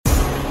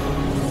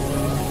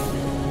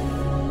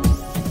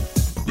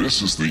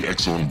This is the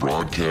X-Zone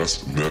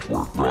Broadcast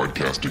Network,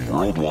 broadcasting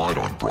worldwide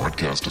on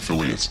broadcast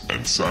affiliates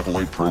and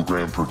satellite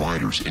program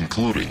providers,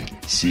 including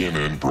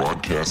CNN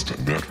Broadcast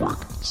Network,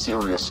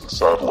 Sirius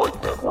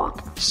Satellite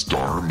Network,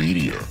 Star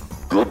Media,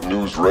 Good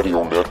News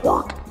Radio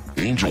Network,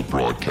 Angel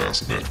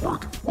Broadcast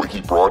Network,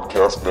 Wiki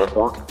Broadcast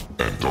Network,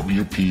 and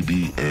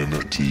WPBN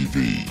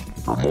TV.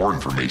 For more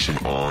information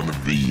on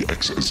the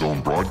X-Zone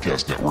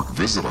Broadcast Network,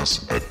 visit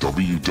us at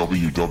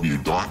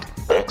www.xzbn.net.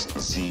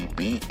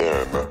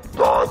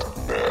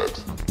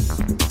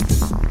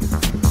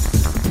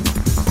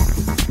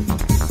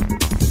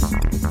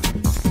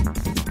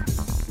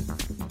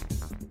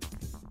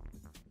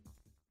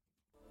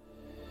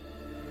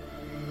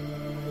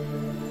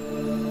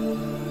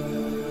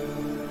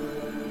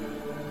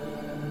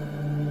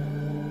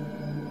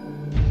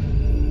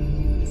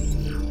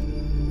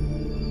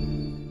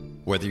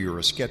 Whether you're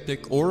a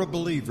skeptic or a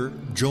believer,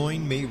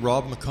 join me,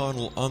 Rob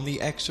McConnell, on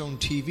the X-Zone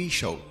TV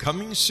show,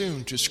 coming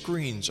soon to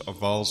screens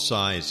of all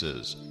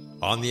sizes.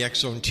 On the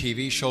X-Zone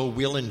TV show,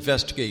 we'll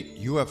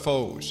investigate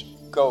UFOs,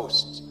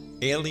 ghosts,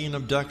 alien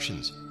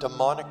abductions,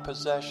 demonic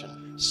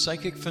possession,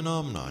 psychic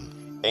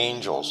phenomenon,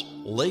 angels,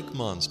 lake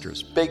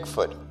monsters,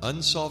 Bigfoot,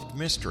 unsolved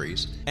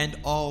mysteries, and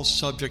all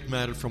subject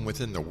matter from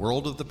within the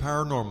world of the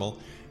paranormal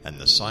and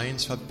the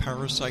science of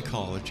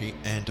parapsychology,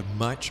 and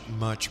much,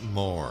 much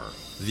more.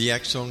 The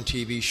X-Zone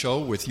TV show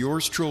with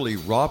yours truly,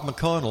 Rob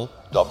McConnell,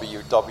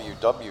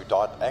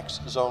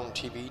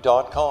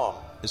 www.xzonetv.com,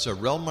 is a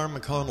Relmar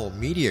McConnell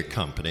media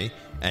company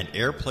and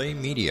Airplay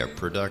Media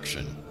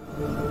production.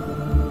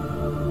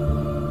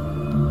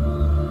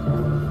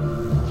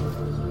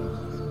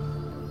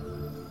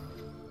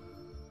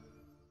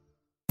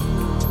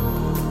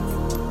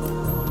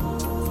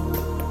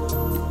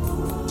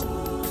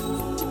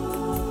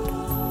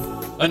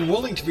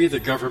 Unwilling to be the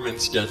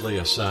government's deadly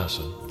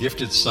assassin,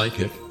 gifted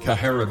psychic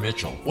Kahara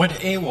Mitchell went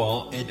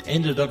AWOL and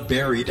ended up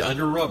buried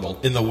under rubble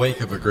in the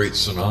wake of a great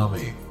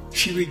tsunami.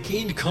 She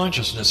regained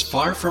consciousness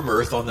far from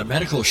Earth on the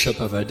medical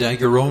ship of a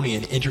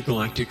Daguerrean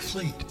intergalactic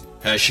fleet.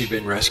 Has she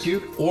been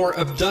rescued or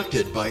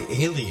abducted by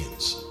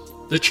aliens?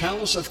 The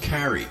Chalice of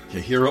Carrie,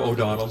 Kahira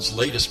O'Donnell's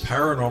latest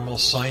paranormal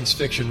science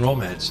fiction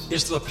romance,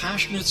 is the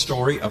passionate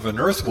story of an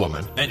Earth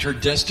woman and her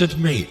destined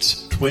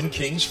mates, twin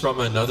kings from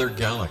another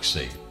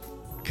galaxy.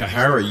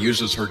 Kahara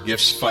uses her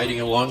gifts fighting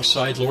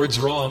alongside Lords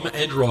Rom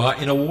and Ra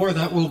in a war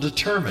that will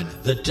determine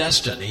the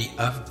destiny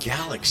of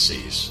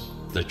galaxies.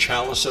 The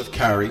Chalice of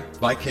Carrie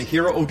by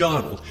Kahira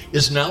O'Donnell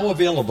is now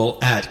available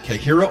at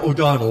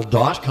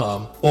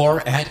KahiraO'Donnell.com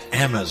or at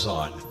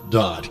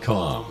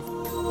Amazon.com.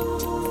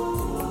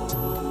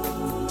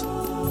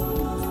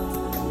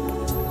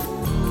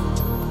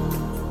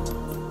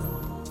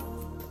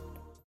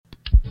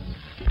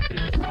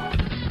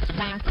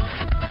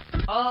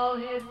 All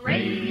Hit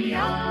Radio.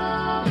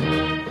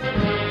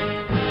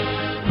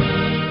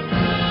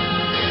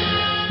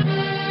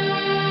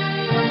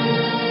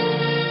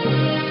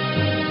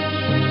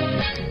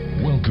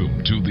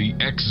 Welcome to the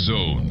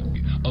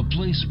X-Zone, a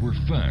place where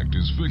fact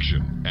is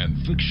fiction and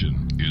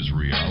fiction is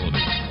reality.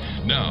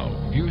 Now,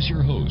 here's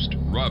your host,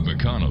 Rob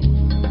McConnell.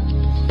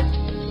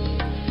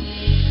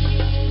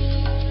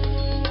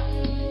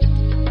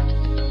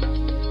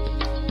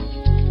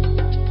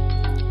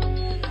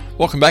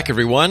 Welcome back,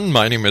 everyone.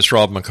 My name is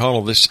Rob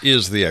McConnell. This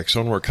is the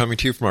X-Zone. We're coming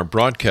to you from our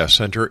broadcast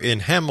center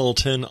in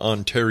Hamilton,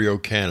 Ontario,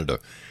 Canada.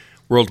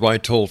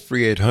 Worldwide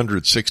toll-free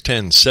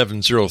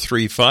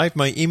 800-610-7035.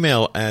 My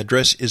email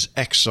address is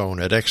xzone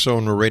at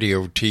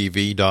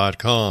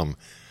xzoneradiotv.com.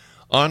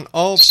 On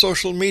all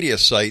social media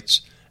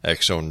sites,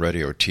 X-Zone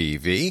Radio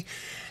TV.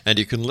 And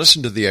you can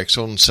listen to the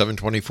X-Zone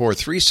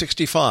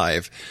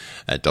 724-365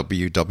 at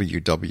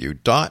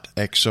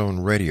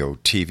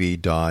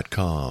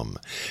www.xzoneradiotv.com.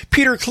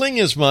 Peter Kling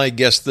is my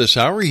guest this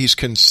hour. He's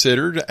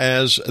considered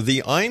as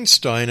the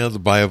Einstein of the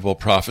Bible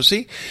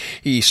prophecy.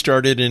 He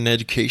started in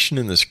education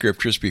in the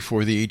scriptures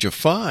before the age of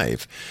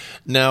 5.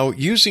 Now,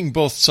 using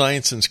both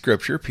science and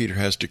scripture, Peter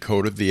has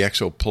decoded the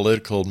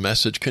exopolitical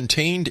message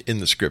contained in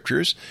the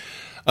scriptures,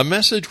 a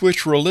message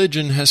which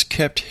religion has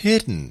kept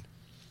hidden.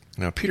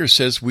 Now, Peter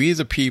says, we,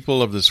 the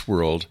people of this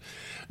world,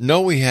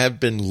 know we have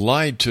been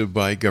lied to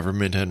by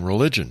government and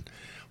religion.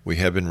 We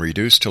have been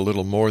reduced to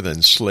little more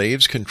than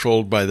slaves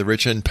controlled by the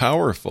rich and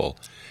powerful.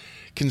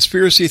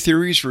 Conspiracy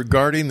theories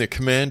regarding the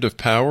command of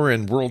power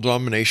and world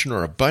domination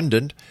are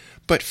abundant,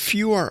 but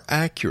few are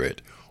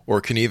accurate or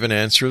can even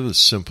answer the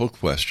simple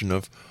question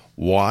of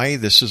why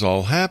this is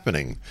all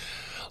happening.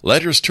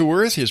 Letters to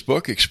Earth, his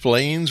book,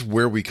 explains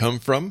where we come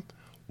from,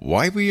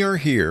 why we are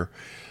here,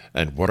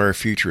 and what our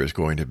future is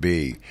going to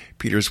be.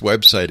 Peter's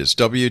website is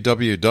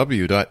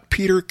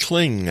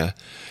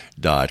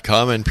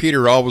www.peterkling.com. And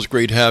Peter, always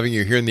great having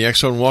you here in the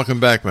X-Zone.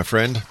 Welcome back, my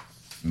friend.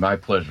 My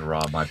pleasure,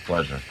 Rob. My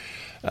pleasure.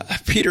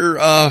 Peter,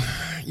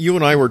 you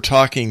and I were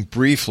talking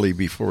briefly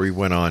before we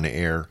went on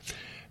air,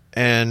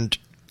 and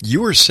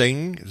you were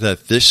saying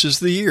that this is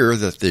the year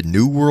that the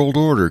New World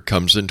Order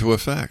comes into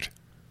effect.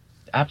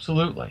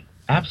 Absolutely.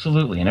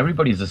 Absolutely. And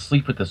everybody's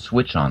asleep at the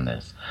switch on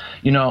this.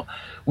 You know,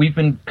 we've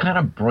been kind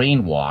of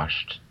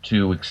brainwashed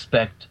to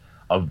expect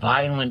a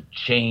violent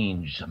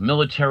change,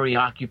 military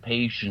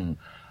occupation,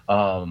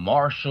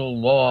 martial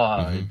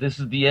law. This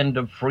is the end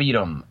of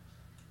freedom.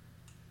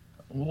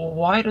 Well,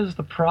 why does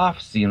the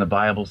prophecy in the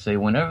Bible say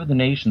whenever the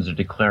nations are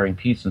declaring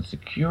peace and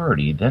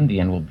security, then the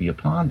end will be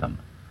upon them?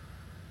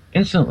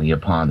 Instantly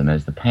upon them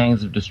as the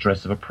pangs of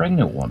distress of a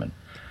pregnant woman.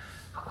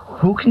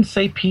 Who can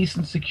say peace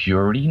and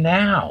security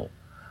now?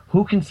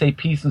 Who can say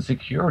peace and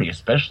security,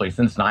 especially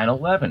since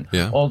 9/11?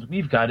 Yeah. All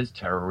we've got is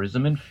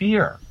terrorism and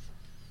fear.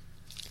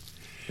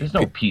 There's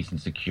no peace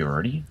and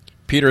security.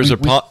 Peter, is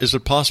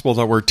it possible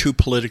that we're too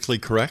politically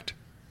correct?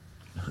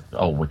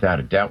 Oh, without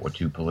a doubt, we're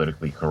too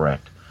politically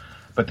correct.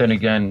 But then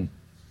again,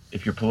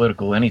 if you're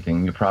political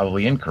anything, you're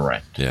probably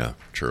incorrect. Yeah,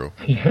 true.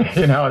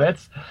 You know,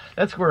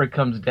 that's where it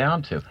comes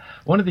down to.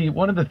 One of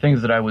the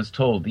things that I was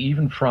told,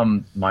 even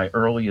from my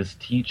earliest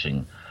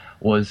teaching,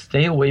 was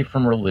stay away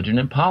from religion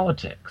and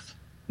politics.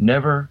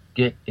 Never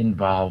get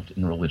involved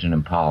in religion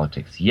and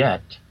politics.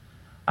 Yet,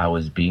 I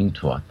was being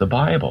taught the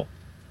Bible.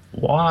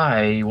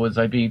 Why was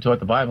I being taught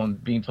the Bible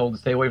and being told to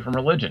stay away from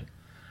religion?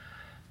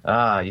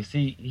 You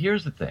see,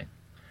 here's the thing.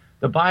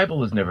 The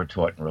Bible is never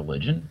taught in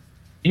religion.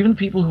 Even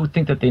people who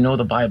think that they know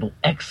the Bible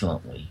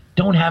excellently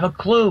don't have a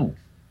clue.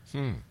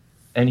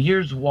 And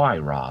here's why,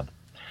 Rob.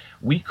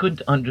 We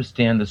couldn't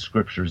understand the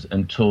scriptures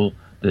until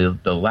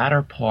the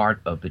latter part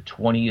of the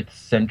 20th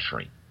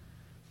century.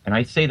 And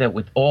I say that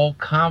with all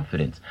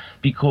confidence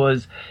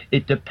because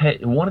it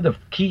depends. One of the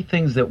key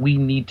things that we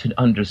need to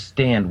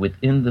understand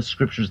within the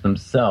scriptures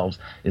themselves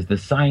is the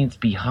science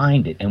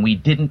behind it. And we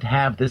didn't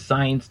have the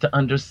science to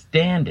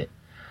understand it.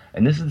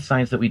 And this is the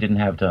science that we didn't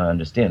have to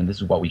understand. And this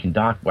is what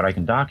what I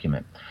can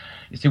document.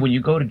 You see, when you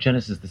go to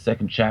Genesis, the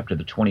 2nd chapter,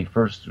 the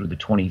 21st through the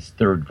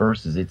 23rd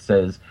verses, it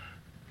says,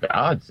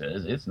 God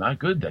says it's not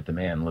good that the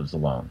man lives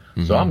alone.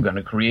 So I'm going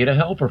to create a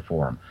helper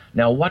for him.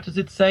 Now, what does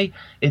it say?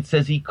 It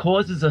says he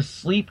causes a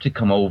sleep to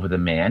come over the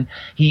man.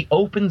 He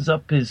opens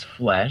up his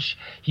flesh.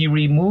 He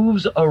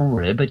removes a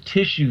rib, a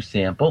tissue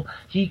sample.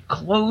 He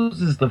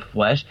closes the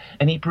flesh,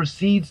 and he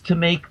proceeds to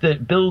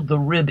build the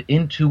rib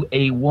into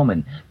a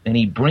woman. And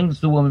he brings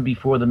the woman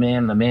before the man,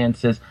 and the man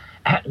says,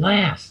 at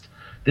last,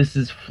 this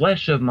is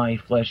flesh of my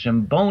flesh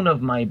and bone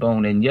of my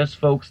bone. And yes,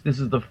 folks, this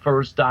is the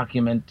first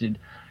documented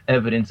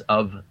evidence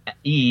of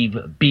Eve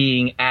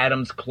being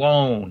Adam's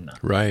clone.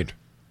 Right.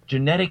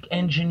 Genetic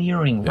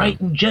engineering, right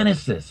in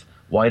Genesis.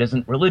 Why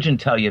doesn't religion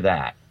tell you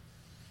that?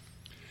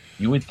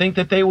 You would think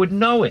that they would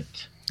know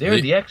it. They're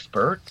the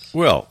experts.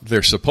 Well,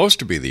 they're supposed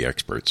to be the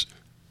experts.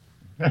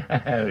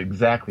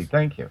 Exactly.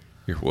 Thank you.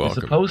 You're welcome.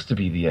 They're supposed to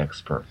be the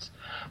experts.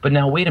 But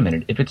now, wait a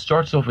minute. If it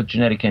starts off with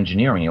genetic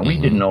engineering, and we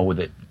didn't know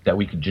that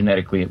we could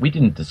we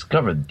didn't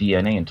discover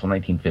DNA until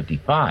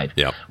 1955.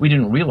 Yep. We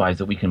didn't realize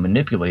that we can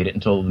manipulate it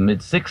until the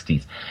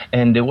mid-60s.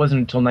 And it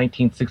wasn't until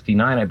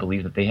 1969, I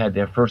believe, that they had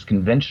their first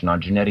convention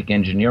on genetic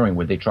engineering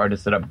where they tried to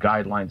set up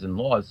guidelines and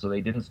laws so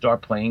they didn't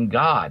start playing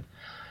God.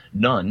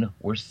 None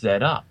were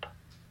set up.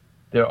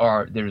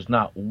 There's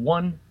not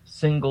one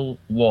single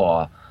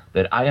law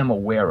that I am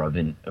aware of,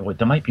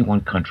 there might be one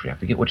country, I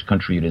forget which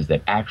country it is,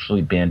 that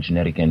actually banned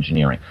genetic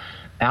engineering.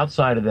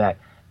 Outside of that,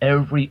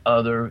 every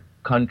other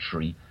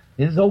country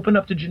is open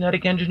up to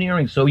genetic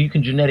engineering, so you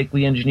can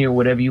genetically engineer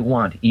whatever you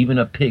want, even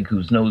a pig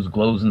whose nose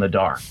glows in the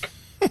dark.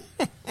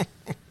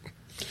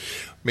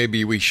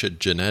 Maybe we should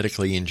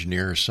genetically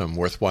engineer some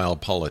worthwhile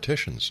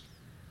politicians.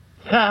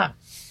 Ha!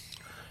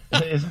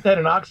 Isn't that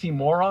an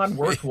oxymoron,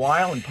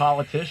 worthwhile and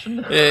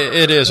politician?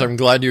 It is. I'm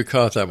glad you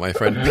caught that, my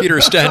friend.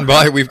 Peter, stand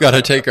by. We've got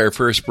to take our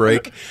first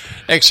break.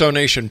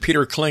 Exonation,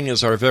 Peter Kling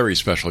is our very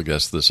special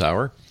guest this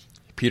hour.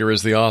 Peter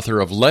is the author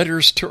of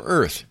Letters to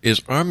Earth. Is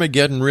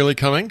Armageddon Really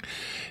Coming?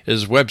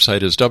 His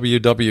website is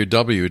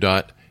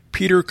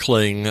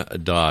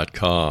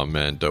www.peterkling.com.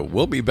 And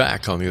we'll be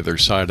back on the other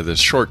side of this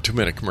short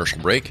 2-minute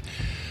commercial break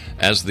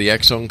as the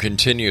X-Zone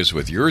continues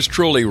with yours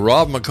truly,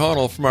 Rob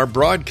McConnell, from our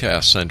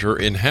broadcast center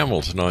in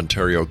Hamilton,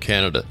 Ontario,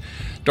 Canada.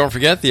 Don't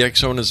forget, the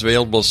X-Zone is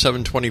available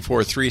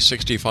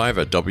 7/24/365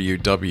 at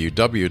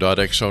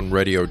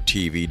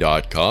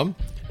www.xzoneradiotv.com.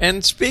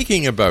 And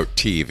speaking about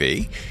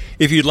TV,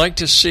 if you'd like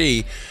to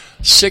see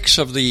 6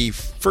 of the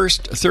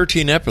first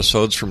 13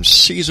 episodes from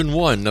Season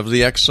 1 of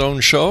the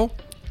X-Zone show,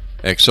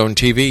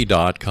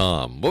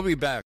 xzonetv.com. We'll be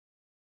back.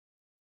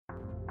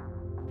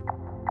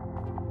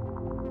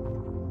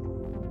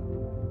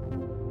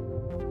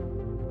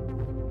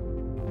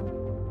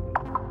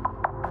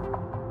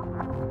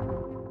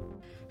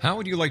 How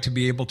would you like to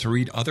be able to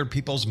read other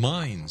people's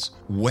minds?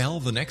 Well,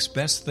 the next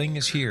best thing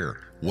is here.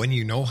 When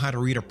you know how to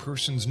read a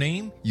person's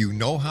name, you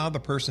know how the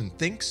person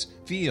thinks,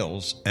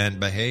 feels, and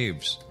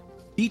behaves.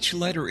 Each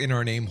letter in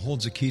our name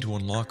holds a key to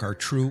unlock our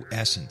true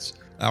essence.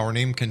 Our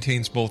name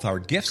contains both our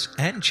gifts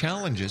and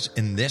challenges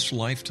in this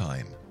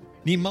lifetime.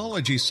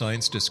 Nemology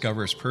science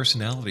discovers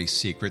personality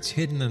secrets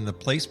hidden in the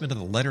placement of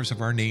the letters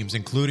of our names,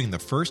 including the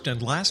first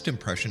and last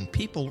impression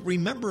people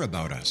remember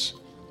about us.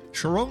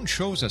 Sharon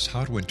shows us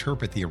how to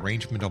interpret the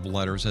arrangement of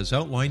letters as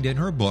outlined in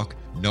her book,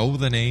 Know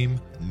the Name,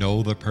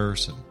 Know the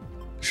Person.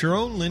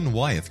 Sharon Lynn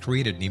Wyeth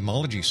created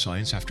mnemology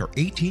science after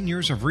 18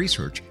 years of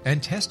research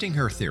and testing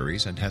her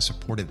theories, and has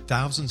supported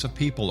thousands of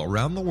people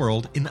around the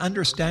world in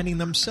understanding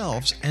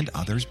themselves and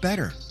others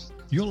better.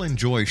 You'll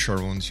enjoy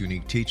Sharon's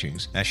unique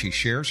teachings as she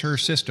shares her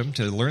system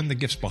to learn the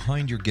gifts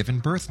behind your given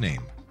birth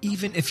name.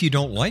 Even if you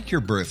don't like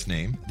your birth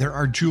name, there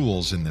are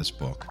jewels in this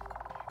book.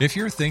 If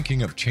you're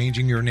thinking of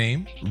changing your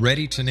name,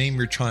 ready to name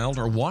your child,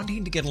 or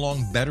wanting to get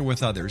along better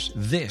with others,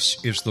 this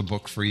is the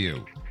book for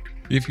you.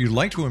 If you'd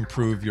like to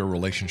improve your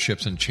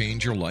relationships and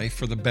change your life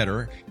for the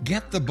better,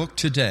 get the book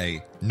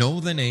today,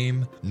 Know the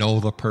Name, Know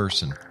the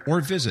Person,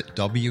 or visit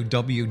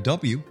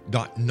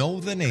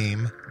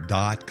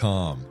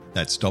www.knowthename.com.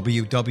 That's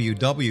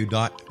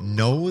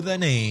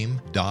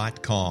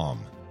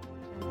www.knowthename.com.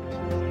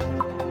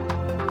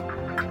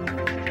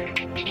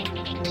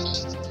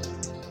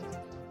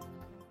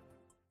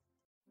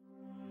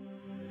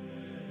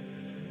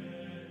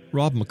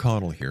 Rob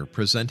McConnell here,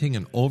 presenting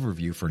an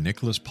overview for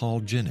Nicholas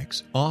Paul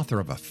Jennings, author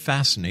of a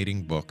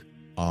fascinating book,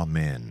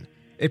 Amen.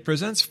 It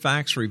presents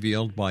facts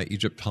revealed by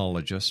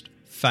Egyptologists,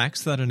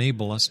 facts that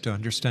enable us to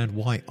understand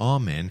why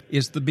Amen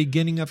is the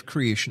beginning of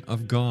creation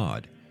of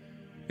God.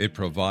 It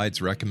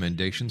provides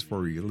recommendations for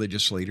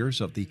religious leaders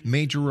of the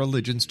major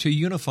religions to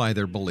unify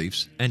their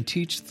beliefs and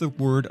teach the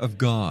Word of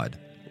God.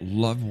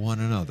 Love one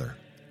another.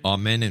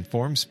 Amen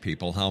informs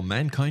people how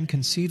mankind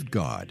conceived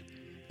God.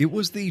 It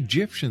was the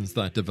Egyptians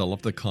that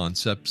developed the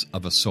concepts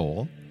of a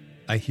soul,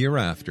 a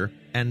hereafter,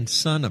 and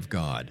Son of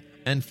God.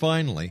 And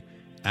finally,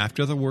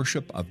 after the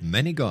worship of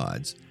many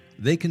gods,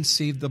 they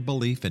conceived the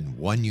belief in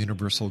one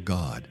universal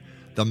God,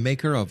 the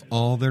maker of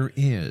all there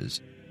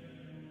is.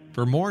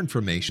 For more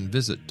information,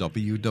 visit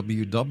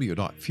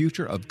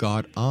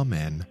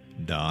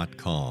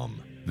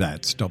www.futureofgodamen.com.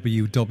 That's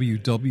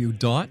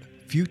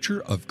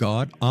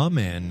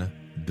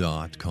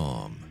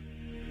www.futureofgodamen.com.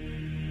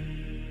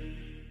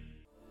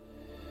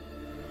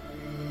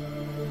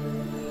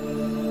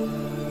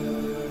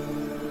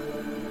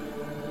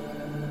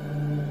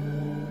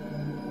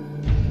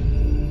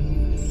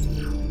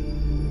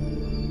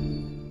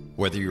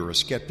 Whether you're a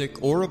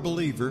skeptic or a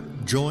believer,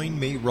 join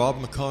me, Rob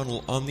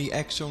McConnell, on the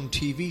X-Zone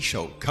TV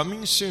show,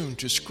 coming soon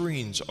to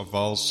screens of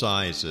all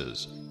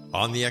sizes.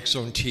 On the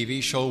X-Zone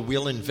TV show,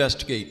 we'll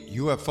investigate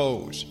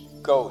UFOs,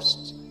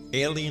 ghosts,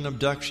 alien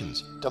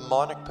abductions,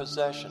 demonic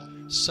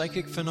possession,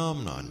 psychic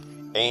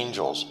phenomenon,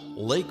 angels,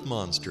 lake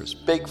monsters,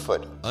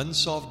 Bigfoot,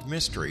 unsolved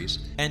mysteries,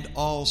 and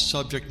all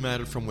subject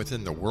matter from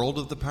within the world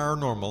of the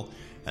paranormal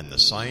and the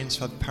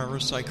science of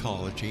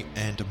parapsychology,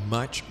 and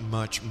much,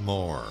 much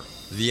more.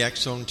 The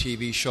X-Zone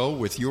TV show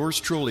with yours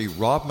truly,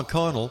 Rob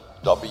McConnell,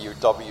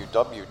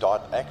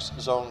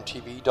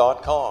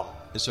 www.xzonetv.com,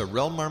 is a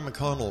Relmar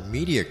McConnell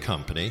media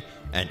company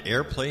and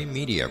Airplay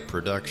Media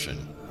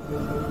production.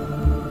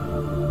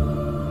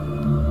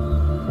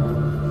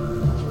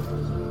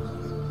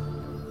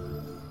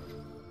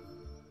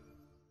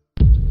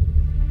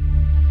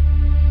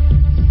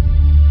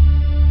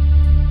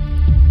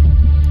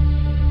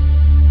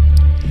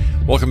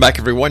 Welcome back,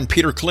 everyone.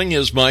 Peter Kling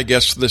is my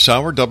guest this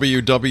hour,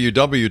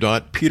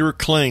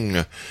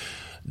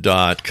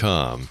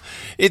 www.peterkling.com.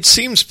 It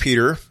seems,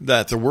 Peter,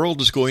 that the world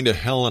is going to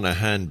hell in a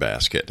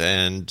handbasket.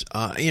 And,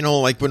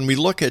 like when we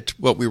look at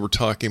what we were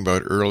talking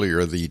about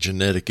earlier, the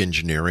genetic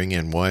engineering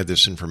and why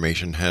this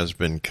information has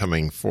been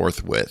coming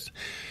forth with,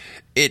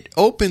 it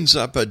opens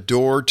up a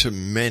door to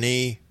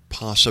many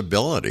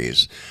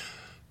possibilities.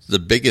 The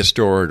biggest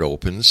door it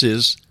opens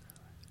is,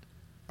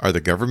 are the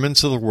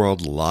governments of the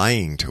world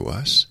lying to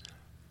us?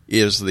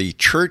 Is the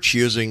church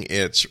using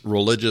its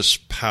religious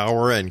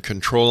power and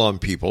control on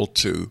people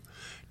to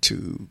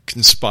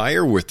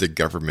conspire with the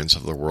governments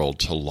of the world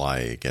to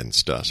lie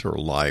against us, or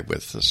lie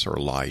with us, or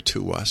lie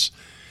to us?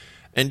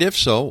 And if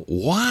so,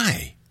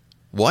 why?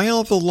 Why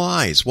all the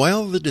lies? Why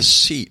all the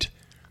deceit?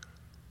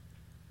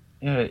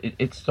 Yeah,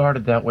 it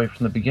started that way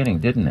from the beginning,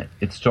 didn't it?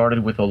 It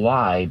started with a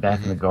lie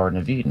back in the Garden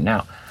of Eden.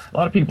 Now, a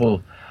lot of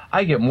people,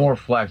 I get more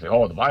flack, saying,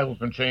 oh, the Bible's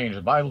been changed,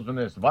 the Bible's been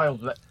this, the Bible's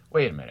been that.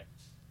 Wait a minute.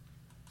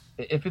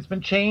 If it's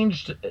been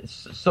changed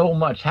so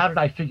much, how did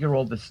I figure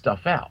all this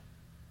stuff out?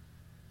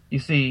 You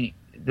see,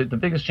 the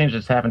biggest change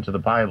that's happened to the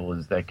Bible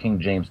is that King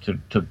James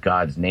took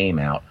God's name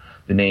out.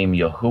 The name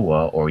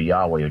Yahuwah or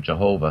Yahweh or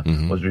Jehovah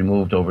was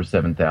removed over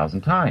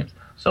 7,000 times.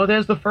 So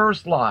there's the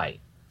first lie.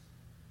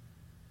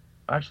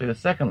 Actually, the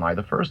second lie.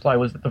 The first lie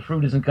was that the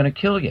fruit isn't going to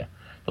kill you.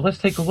 But let's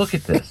take a look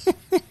at this.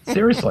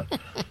 Seriously.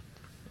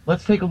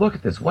 Let's take a look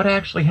at this. What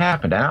actually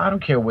happened? I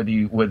don't care whether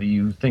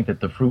you think that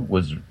the fruit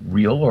was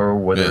real or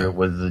whether it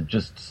was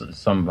just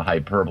some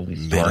hyperbole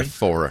story.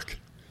 Metaphoric.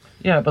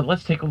 Yeah, but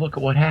let's take a look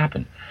at what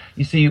happened.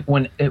 You see,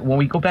 when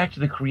we go back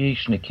to the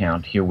creation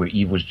account here, where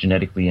Eve was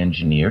genetically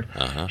engineered,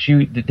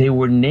 they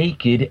were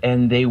naked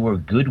and they were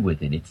good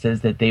with it. It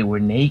says that they were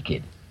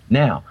naked.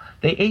 Now,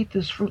 they ate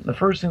this fruit, and the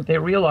first thing they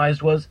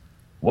realized was,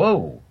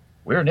 whoa,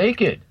 we're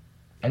naked.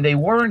 And they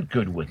weren't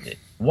good with it.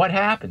 What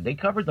happened? They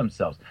covered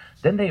themselves.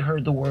 Then they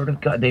heard the word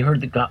of God. They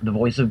heard the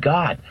voice of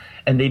God,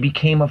 and they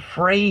became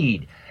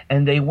afraid,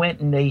 and they went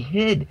and they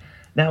hid.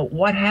 Now,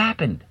 what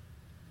happened?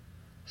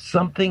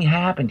 Something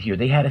happened here.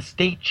 They had a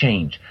state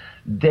change.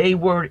 They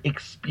were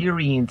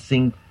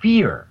experiencing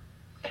fear.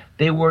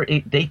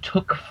 They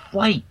took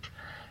flight.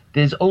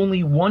 There's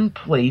only one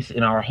place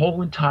in our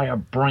whole entire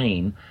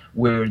brain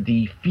where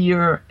the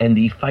fear and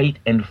the fight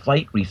and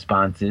flight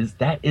response is.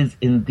 That is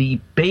in the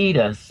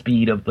beta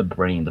speed of the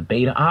brain, the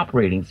beta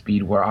operating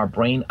speed, where our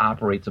brain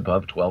operates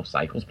above 12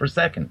 cycles per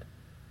second.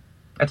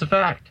 That's a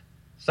fact.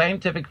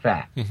 Scientific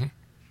fact. Mm-hmm.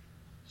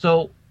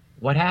 So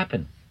what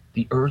happened?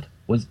 The Earth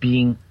was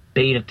being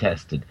beta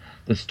tested.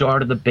 The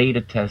start of the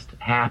beta test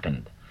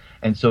happened.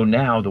 And so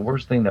now the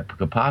worst thing that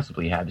could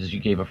possibly happen is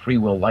you gave a free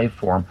will life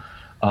form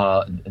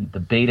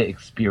the beta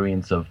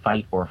experience of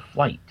fight or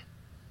flight.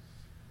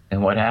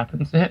 And what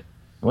happens?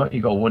 Well,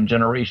 you go one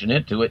generation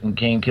into it, and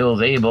Cain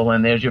kills Abel,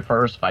 and there's your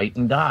first fight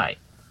and die.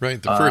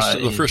 Right,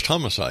 the first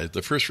homicide,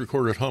 the first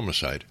recorded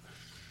homicide.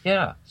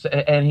 Yeah, so,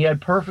 and he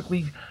had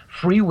perfectly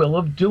free will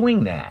of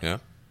doing that. Yeah.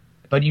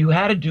 But you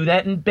had to do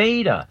that in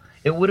beta.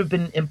 It would have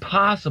been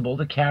impossible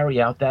to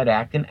carry out that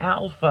act in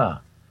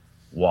alpha.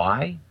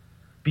 Why?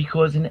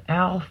 Because in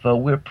alpha,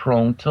 we're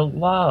prone to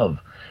love.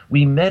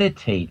 We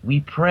meditate,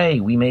 we pray,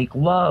 we make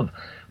love,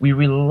 we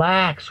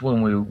relax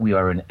when we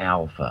are in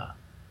alpha.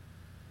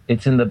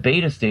 It's in the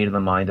beta state of the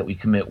mind that we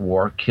commit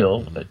war,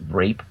 kill,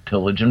 rape,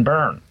 pillage, and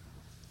burn.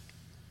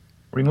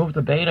 Remove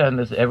the beta, and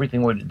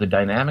the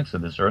dynamics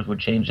of this earth would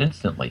change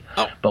instantly.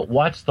 Oh. But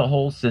what's the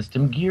whole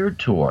system geared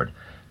toward?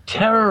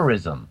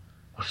 Terrorism.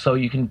 So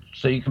you can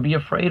be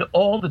afraid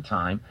all the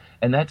time,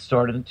 and that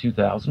started in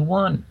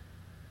 2001.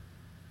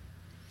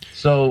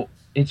 So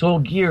it's all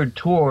geared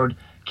toward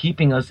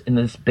keeping us in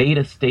this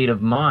beta state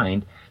of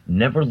mind,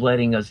 never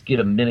letting us get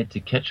a minute to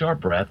catch our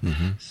breath,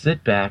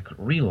 sit back,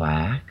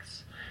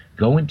 relax,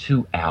 go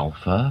into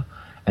alpha,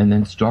 and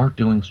then start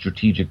doing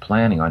strategic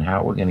planning on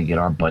how we're going to get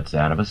our butts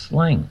out of a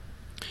sling.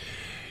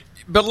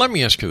 But let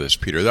me ask you this,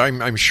 Peter.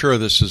 I'm sure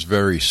this is a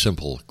very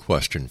simple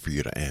question for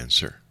you to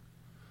answer.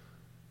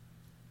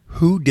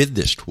 Who did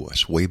this to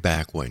us way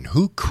back when?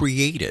 Who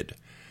created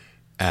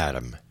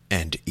Adam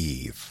and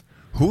Eve?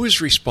 Who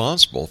is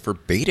responsible for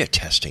beta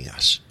testing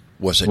us?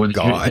 Was it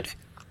God?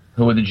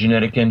 Who were the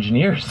genetic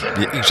engineers?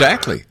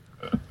 Exactly.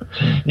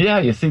 Yeah,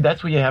 you see,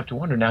 that's what you have to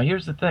wonder. Now,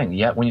 here's the thing.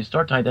 Yeah, when you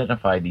start to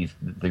identify the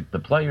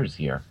players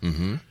here,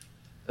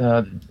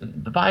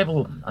 the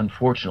Bible,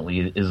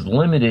 unfortunately, is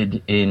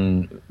limited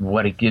in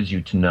what it gives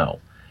you to know.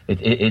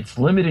 It's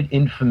limited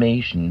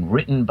information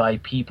written by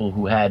people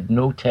who had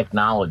no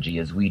technology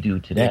as we do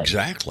today.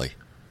 Exactly.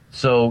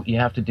 So you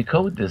have to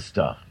decode this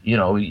stuff. You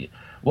know,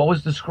 what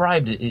was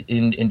described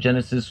in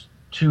Genesis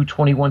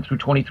 2:21 through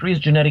 23 is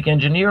genetic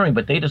engineering,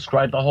 but they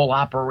described the whole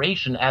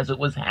operation as it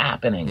was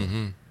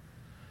happening.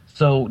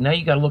 So now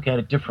you got to look at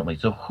it differently.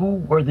 So who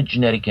were the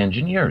genetic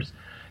engineers,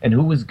 and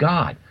who was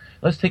God?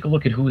 Let's take a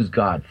look at who is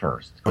God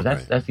first,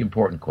 because that's the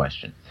important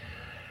question.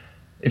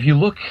 If you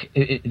look,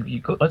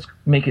 let's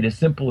make it as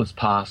simple as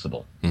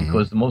possible,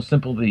 because the more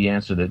simple the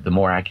answer, the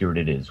more accurate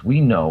it is.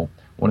 We know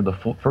one of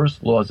the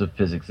first laws of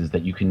physics is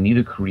that you can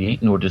neither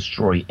create nor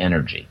destroy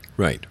energy.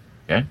 Right.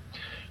 Okay.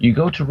 You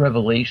go to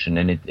Revelation,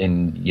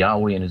 and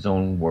Yahweh in his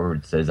own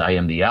word says, I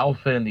am the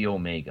Alpha and the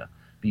Omega.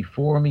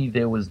 Before me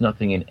there was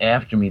nothing, and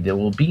after me there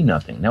will be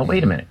nothing. Now,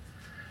 wait a minute.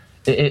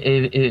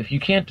 If you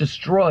can't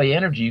destroy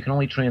energy, you can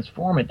only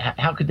transform it.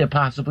 How could there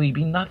possibly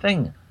be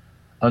nothing?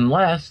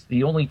 Unless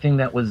the only thing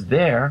that was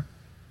there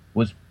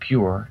was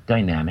pure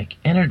dynamic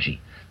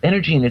energy.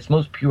 Energy in its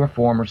most pure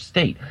form or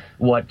state.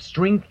 What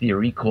string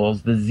theory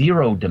calls the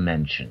zero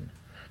dimension.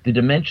 The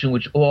dimension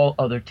which all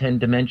other 10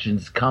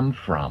 dimensions come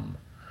from.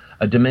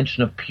 A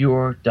dimension of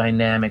pure,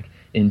 dynamic,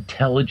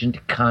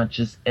 intelligent,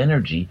 conscious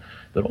energy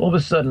that all of a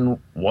sudden,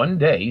 one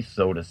day,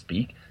 so to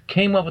speak,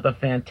 came up with a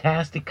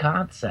fantastic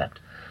concept.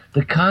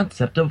 The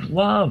concept of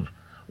love.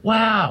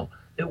 Wow!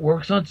 It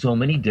works on so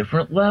many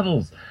different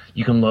levels.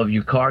 You can love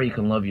your car, you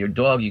can love your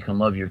dog, you can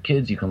love your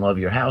kids, you can love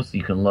your house,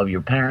 you can love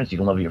your parents, you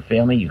can love your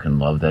family, you can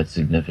love that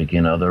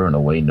significant other in a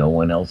way no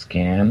one else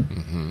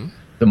can.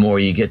 The more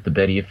you get, the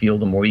better you feel.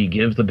 The more you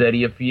give, the better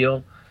you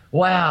feel.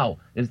 Wow,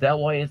 is that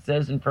why it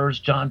says in 1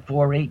 John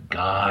 4:8,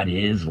 God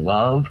is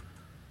love?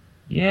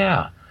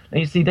 Yeah. Now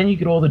you see, then you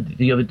get all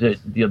the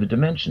other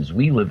dimensions.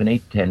 We live in a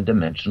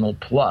 10-dimensional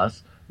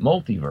plus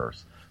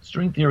multiverse.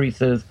 String theory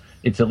says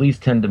it's at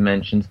least 10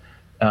 dimensions.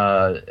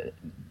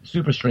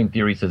 Superstring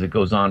theory says it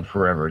goes on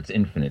forever. It's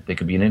infinite. There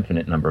could be an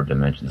infinite number of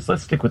dimensions.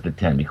 Let's stick with the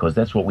 10 because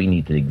that's what we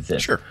need to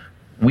exist. Sure.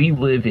 We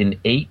live in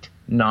 8,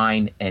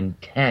 9,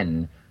 and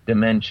 10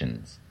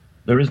 dimensions.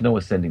 There is no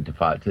ascending to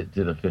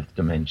the fifth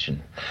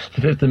dimension.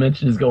 The fifth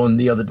dimension is going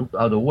the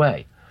other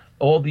way.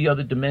 All the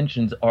other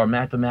dimensions are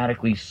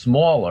mathematically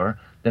smaller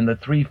than the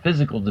 3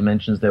 physical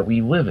dimensions that we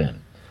live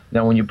in.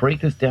 Now, when you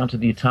break this down to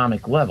the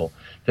atomic level,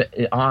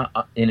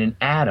 in an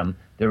atom,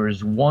 there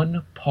is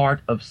 1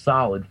 part of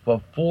solid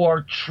for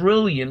 4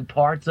 trillion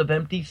parts of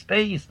empty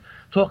space.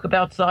 Talk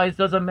about size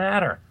doesn't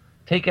matter.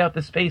 Take out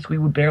the space, we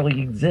would barely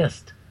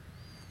exist.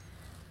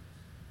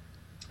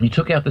 You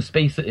took out the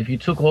space. If you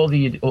took all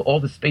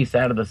the space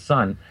out of the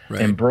sun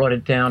and brought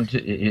it down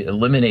to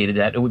eliminated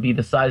that, it would be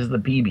the size of the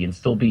BB and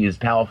still be as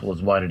powerful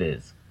as what it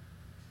is.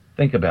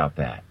 Think about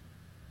that.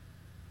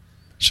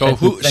 So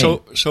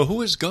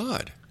who is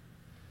God?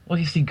 Well,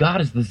 you see,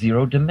 God is the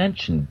zero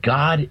dimension.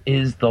 God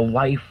is the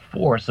life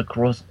force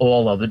across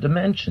all other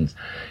dimensions.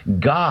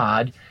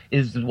 God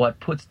is what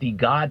puts the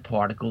God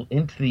particle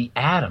into the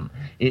atom.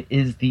 It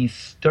is the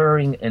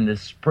stirring and the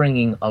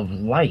springing of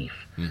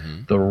life.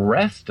 Mm-hmm. The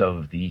rest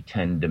of the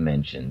 10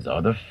 dimensions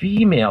are the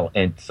female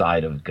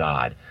side of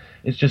God.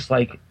 It's just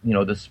like,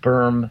 the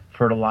sperm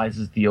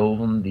fertilizes the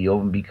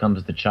ovum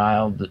becomes the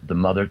child, the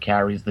mother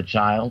carries the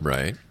child.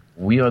 Right.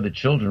 We are the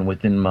children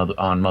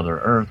on Mother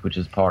Earth, which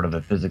is part of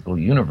a physical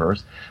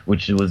universe,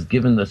 which was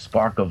given the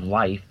spark of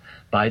life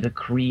by the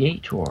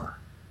Creator.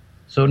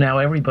 So now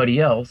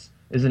everybody else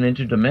is an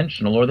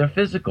interdimensional, or they're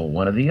physical,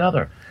 one or the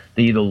other.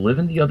 They either live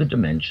in the other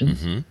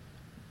dimensions,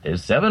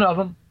 there's 7 of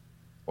them,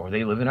 or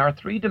they live in our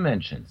 3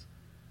 dimensions.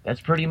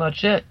 That's pretty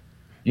much it.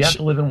 You have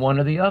to live in one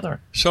or the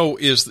other. So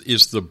is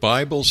the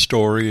Bible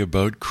story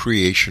about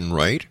creation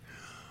right?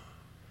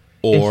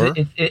 Or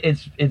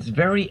it's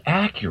very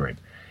accurate.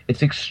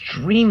 It's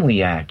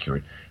extremely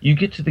accurate.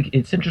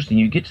 It's interesting.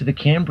 You get to the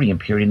Cambrian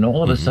period, and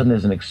all of a sudden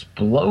there's an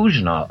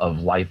explosion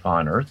of life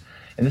on Earth.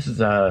 And this is,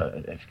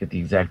 I forget the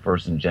exact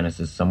verse in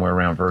Genesis, somewhere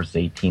around verse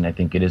 18, I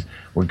think it is,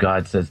 where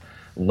God says,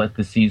 let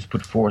the seas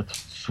put forth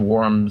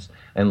swarms,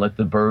 and let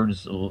the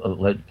birds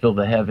fill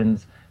the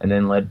heavens, and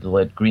then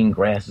let green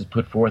grasses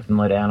put forth, and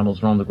let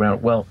animals roam the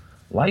ground. Well,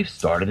 life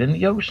started in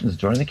the oceans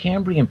during the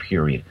Cambrian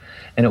period.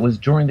 And it was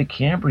during the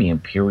Cambrian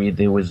period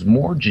there was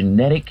more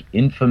genetic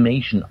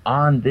information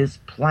on this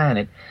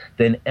planet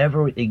than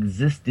ever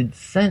existed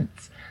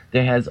since.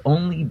 There has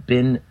only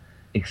been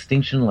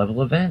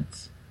extinction-level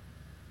events.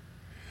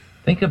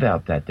 Think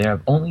about that. There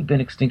have only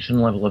been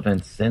extinction-level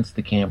events since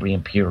the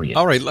Cambrian period.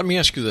 All right, let me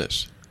ask you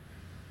this.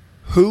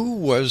 Who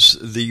was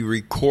the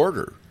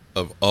recorder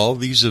of all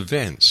these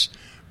events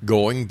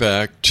going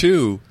back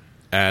to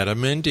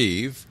Adam and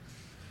Eve,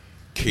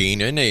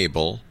 Cain and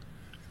Abel,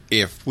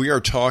 if we are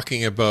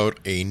talking about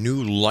a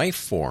new life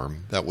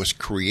form that was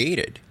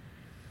created?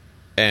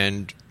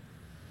 And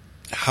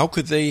how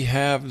could they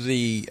have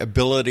the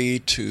ability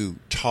to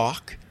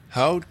talk?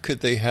 How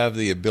could they have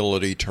the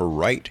ability to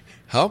write?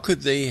 How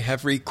could they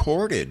have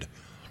recorded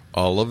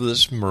all of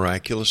this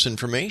miraculous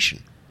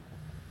information?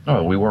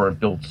 Oh, we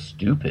weren't built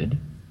stupid.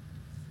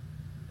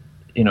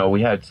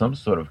 We had some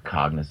sort of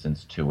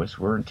cognizance to us.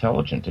 We're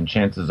intelligent, and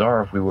chances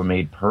are if we were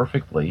made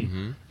perfectly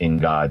in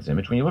God's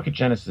image, when you look at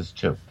Genesis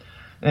 2,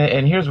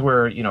 and here's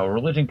where,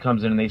 religion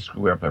comes in and they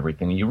screw up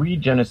everything. You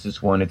read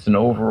Genesis 1, it's an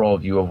overall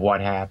view of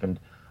what happened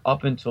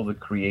up until the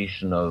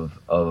creation of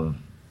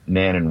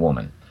man and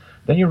woman.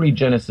 Then you read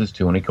Genesis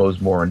 2, and it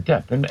goes more in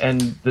depth,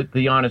 and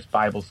the honest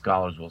Bible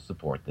scholars will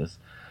support this.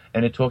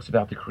 And it talks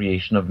about the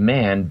creation of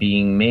man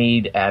being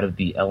made out of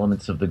the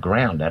elements of the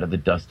ground, out of the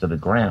dust of the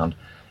ground.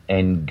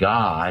 And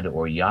God,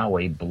 or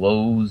Yahweh,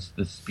 blows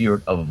the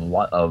spirit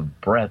of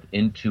breath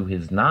into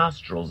his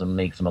nostrils and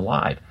makes him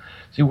alive.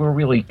 See,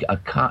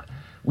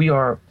 we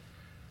are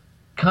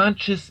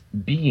conscious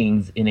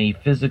beings in a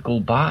physical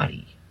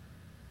body.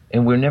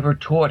 And we're never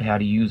taught how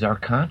to use our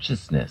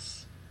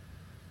consciousness.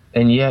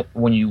 And yet,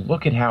 when you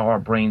look at how our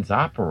brains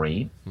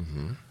operate,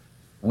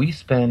 we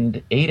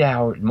spend 8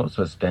 hours, most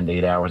of us spend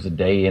 8 hours a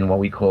day in what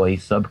we call a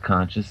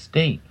subconscious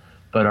state.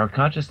 But our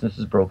consciousness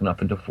is broken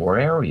up into 4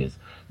 areas: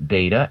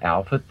 beta,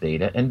 alpha,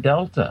 theta, and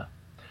delta.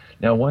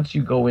 Now, once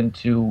you go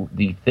into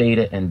the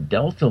theta and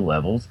delta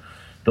levels,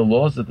 the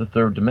laws of the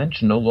 3rd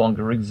dimension no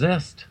longer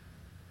exist.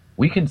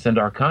 We can send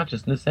our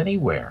consciousness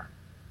anywhere,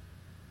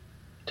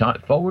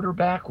 forward or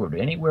backward,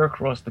 anywhere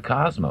across the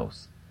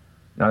cosmos.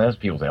 Now, there's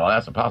people say, "Oh,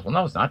 that's impossible."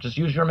 No, it's not. Just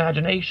use your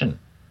imagination.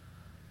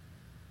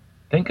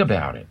 Think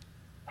about it.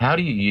 How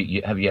do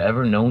you have you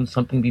ever known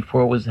something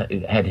before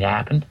it had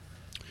happened?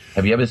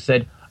 Have you ever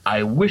said,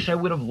 "I wish I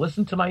would have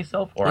listened to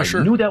myself," or "I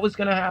knew that was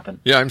going to happen"?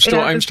 Yeah, I'm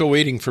still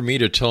waiting for me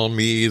to tell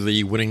me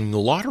the winning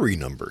lottery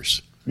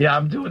numbers. Yeah,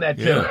 I'm doing that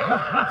too. Yeah.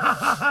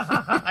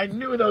 I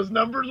knew those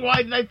numbers. Why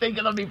didn't I think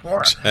of them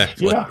before?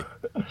 Exactly. Yeah.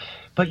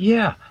 But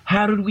yeah,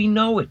 how did we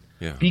know it?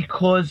 Yeah.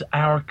 Because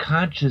our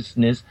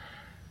consciousness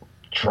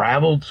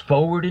traveled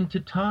forward into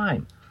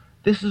time.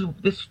 This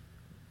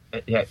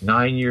at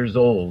 9 years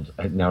old.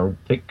 Now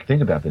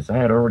think about this. I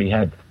had already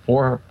had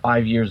 4 or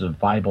 5 years of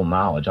Bible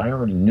knowledge. I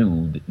already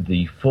knew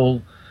the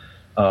full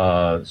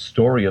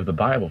story of the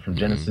Bible from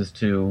Genesis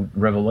to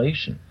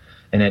Revelation.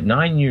 And at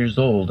 9 years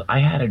old, I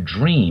had a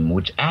dream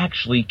which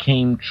actually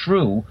came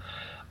true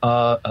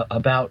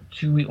about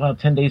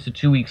 10 days to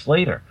 2 weeks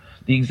later.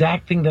 The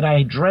exact thing that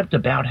I dreamt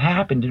about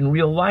happened in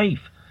real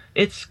life.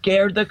 It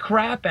scared the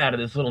crap out of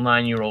this little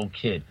 9-year-old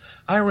kid.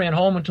 I ran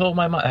home and told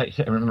my mom. I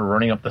remember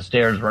running up the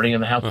stairs, running in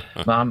the house.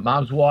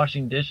 Mom's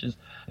washing dishes.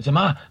 I said,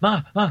 Ma,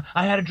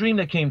 I had a dream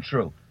that came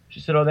true.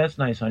 She said, "Oh, that's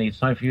nice, honey. It's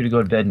time for you to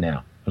go to bed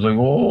now." I was like,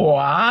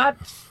 "What?"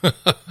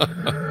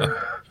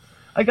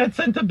 I got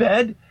sent to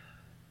bed.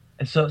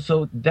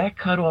 So that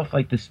cut off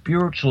like the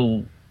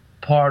spiritual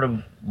part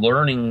of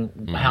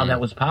learning how that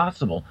was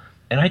possible,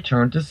 and I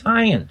turned to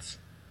science.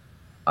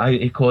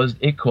 It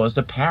caused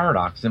a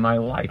paradox in my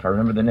life. I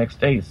remember the next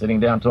day sitting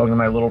down talking to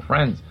my little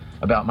friends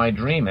about my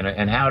dream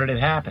and how did it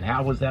happen?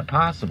 How was that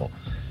possible?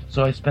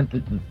 So I spent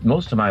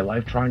most of my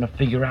life trying to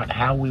figure out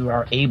how we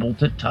are able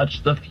to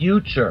touch the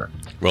future.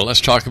 Well,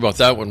 let's talk about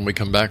that when we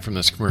come back from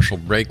this commercial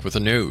break with the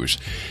news.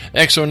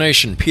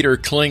 Exonation, Peter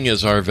Kling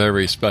is our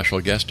very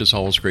special guest. It's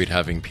always great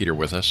having Peter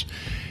with us.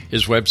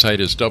 His website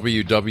is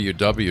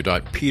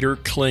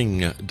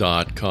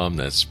www.peterkling.com.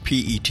 That's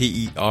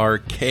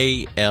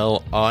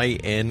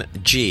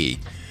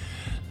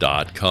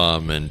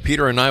PeterKling.com. And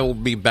Peter and I will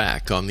be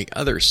back on the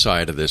other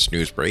side of this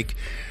news break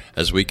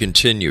as we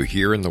continue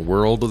here in the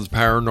world of the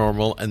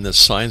paranormal and the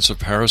science of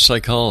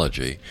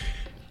parapsychology,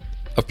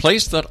 a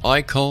place that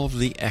I call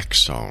the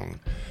X Zone.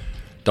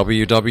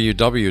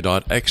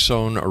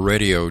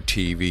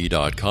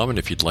 www.xzoneradiotv.com. And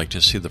if you'd like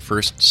to see the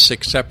first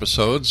 6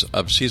 episodes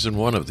of Season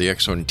 1 of the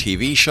X Zone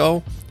TV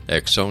show,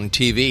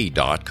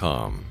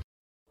 xzonetv.com.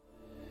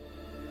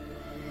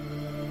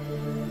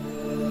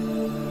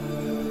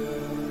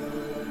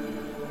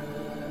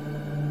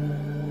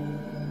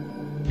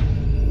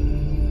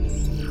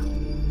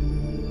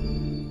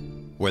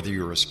 Whether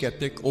you're a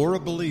skeptic or a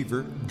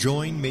believer,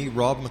 join me,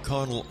 Rob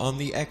McConnell, on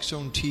the X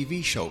Zone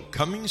TV show,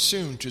 coming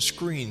soon to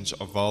screens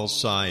of all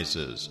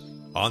sizes.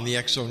 On the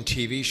X Zone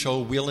TV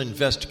show, we'll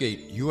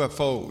investigate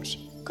UFOs,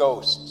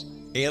 ghosts,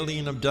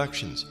 alien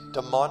abductions,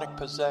 demonic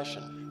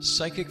possession,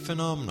 psychic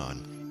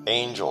phenomenon,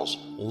 angels,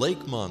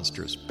 lake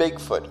monsters,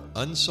 Bigfoot,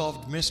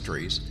 unsolved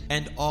mysteries,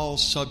 and all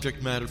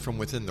subject matter from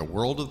within the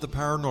world of the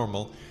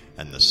paranormal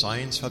and the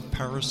science of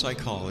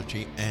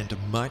parapsychology, and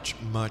much,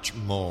 much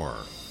more.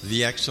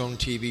 The X Zone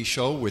TV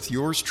show with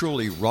yours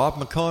truly, Rob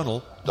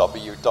McConnell,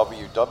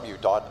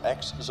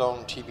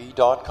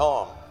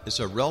 www.xzonetv.com, is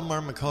a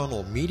Relmar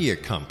McConnell media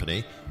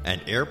company and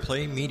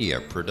Airplay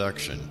Media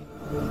production.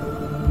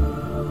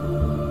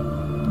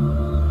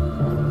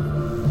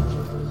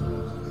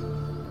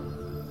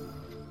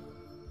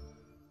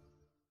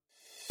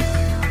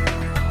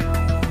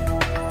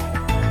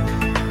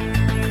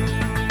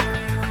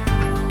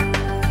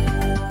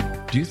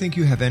 Do you think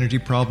you have energy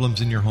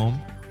problems in your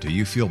home? Do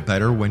you feel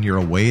better when you're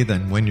away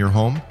than when you're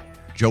home?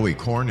 Joey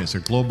Korn is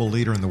a global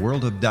leader in the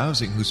world of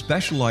dowsing who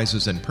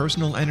specializes in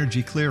personal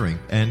energy clearing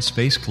and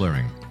space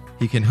clearing.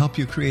 He can help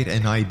you create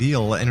an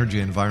ideal energy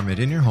environment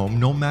in your home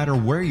no matter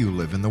where you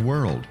live in the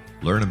world.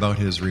 Learn about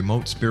his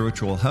remote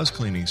spiritual house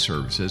cleaning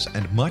services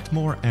and much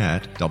more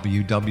at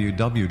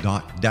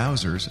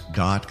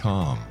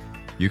www.dowsers.com.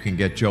 You can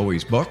get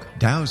Joey's book,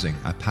 Dowsing,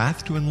 A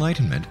Path to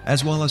Enlightenment,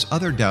 as well as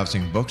other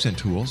dowsing books and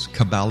tools,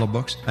 Kabbalah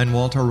books, and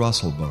Walter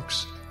Russell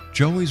books.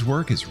 Joey's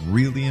work is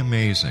really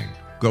amazing.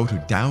 Go to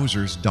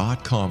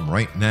dowsers.com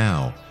right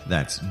now.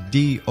 That's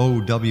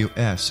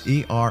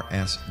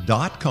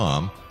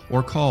DOWSERS.com,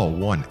 or call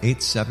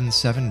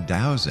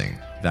 1-877-DOWSING.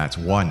 That's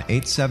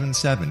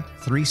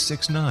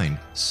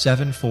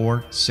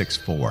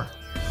 1-877-369-7464.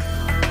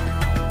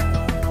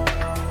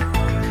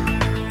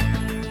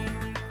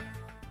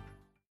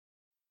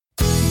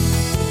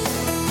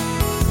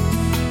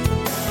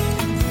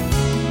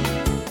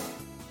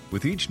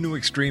 With each new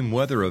extreme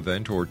weather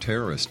event or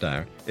terrorist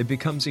act, it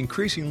becomes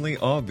increasingly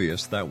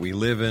obvious that we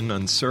live in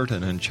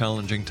uncertain and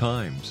challenging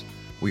times.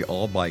 We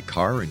all buy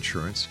car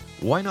insurance.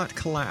 Why not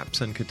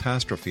collapse and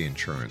catastrophe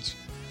insurance?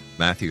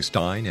 Matthew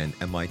Stein, an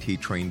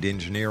MIT-trained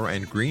engineer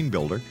and green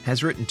builder,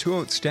 has written 2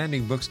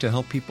 outstanding books to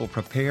help people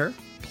prepare,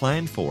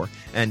 plan for,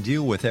 and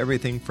deal with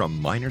everything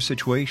from minor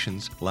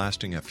situations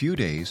lasting a few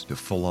days to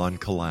full-on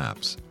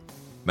collapse.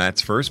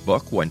 Matt's first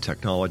book, When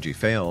Technology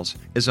Fails,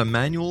 is a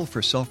manual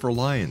for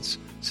self-reliance,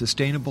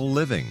 sustainable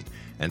living,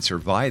 and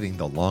surviving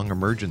the long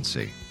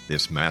emergency.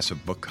 This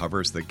massive book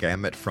covers the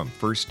gamut from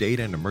first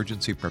aid and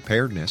emergency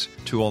preparedness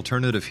to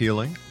alternative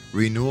healing,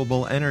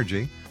 renewable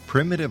energy,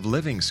 primitive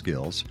living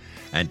skills,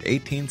 and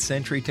 18th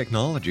century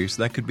technologies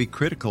that could be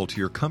critical to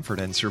your comfort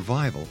and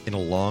survival in a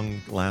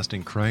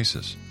long-lasting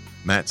crisis.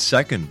 Matt's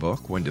second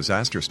book, When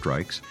Disaster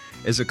Strikes,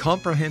 is a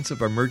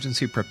comprehensive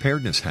emergency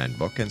preparedness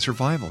handbook and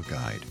survival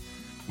guide.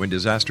 When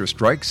Disaster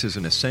Strikes is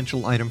an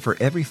essential item for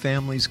every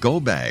family's go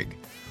bag.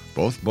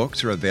 Both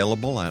books are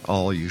available at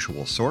all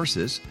usual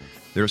sources.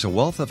 There's a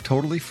wealth of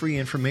totally free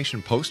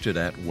information posted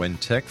at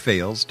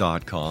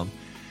whentechfails.com,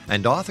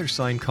 and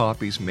author-signed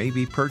copies may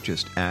be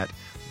purchased at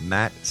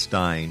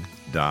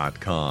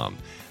mattstein.com.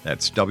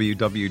 That's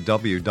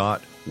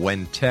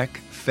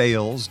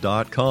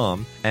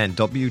www.whentechfails.com and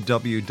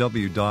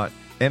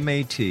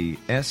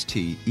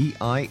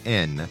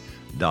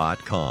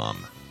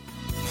www.mattstein.com.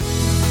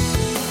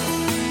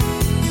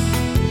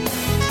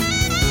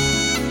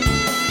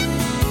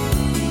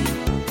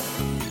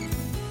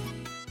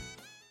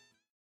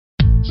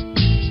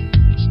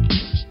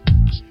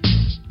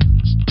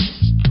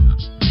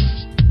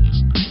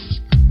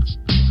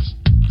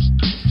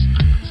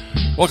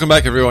 Welcome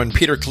back, everyone.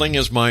 Peter Kling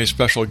is my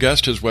special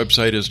guest. His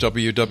website is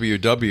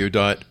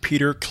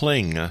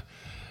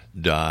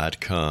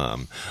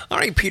www.peterkling.com. All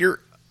right,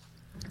 Peter,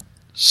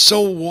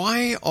 So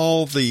why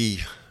all the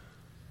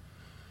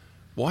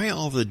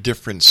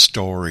different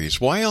stories?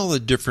 Why all the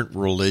different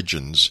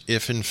religions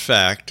if in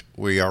fact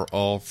we are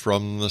all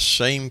from the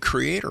same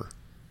creator?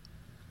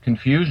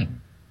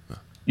 Confusion.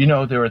 You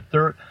know, there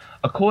are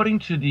according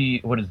to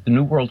the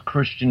New World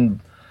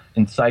Christian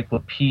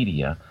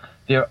Encyclopedia,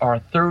 there are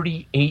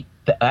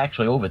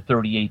over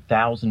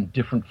 38,000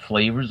 different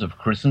flavors of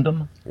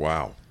Christendom.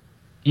 Wow.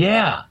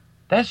 Yeah,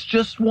 that's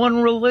just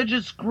one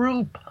religious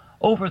group.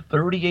 Over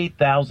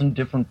 38,000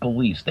 different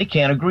beliefs. They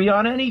can't agree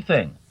on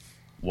anything.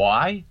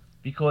 Why?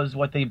 Because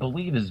what they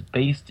believe is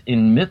based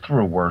in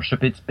Mithra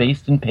worship. It's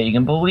based in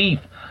pagan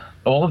belief.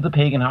 All of the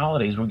pagan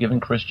holidays were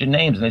given Christian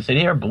names, and they said,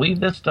 here, believe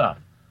this stuff.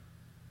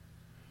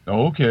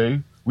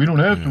 Okay, we don't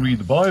have to read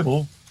the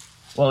Bible.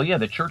 Well, yeah,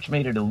 the church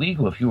made it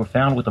illegal. If you were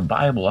found with a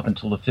Bible up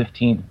until the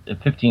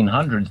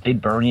 1500s,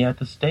 they'd burn you at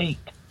the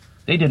stake.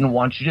 They didn't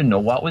want you to know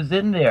what was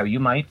in there. You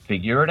might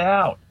figure it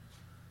out.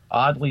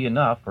 Oddly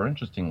enough, or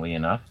interestingly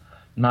enough,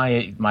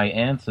 my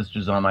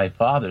ancestors on my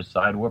father's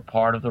side were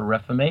part of the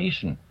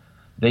Reformation.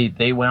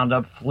 They wound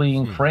up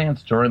fleeing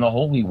France during the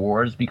Holy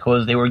Wars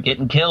because they were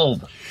getting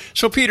killed.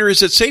 So, Peter,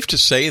 is it safe to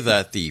say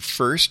that the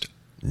first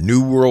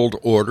New World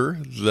Order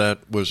that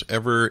was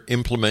ever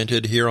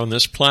implemented here on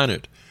this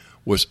planet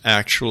was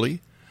actually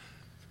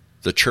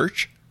the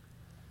church?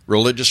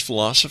 Religious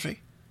philosophy?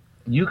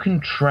 You can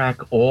track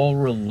all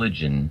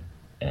religion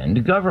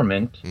and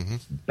government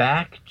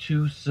back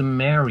to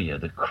Sumeria,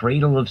 the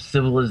cradle of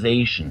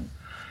civilization,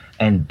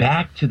 and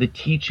back to the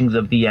teachings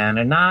of the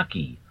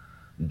Anunnaki,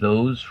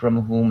 those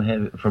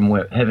from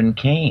where heaven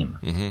came.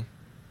 Mm-hmm.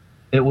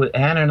 It was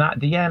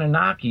the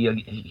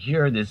Anunnaki.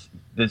 Here,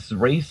 this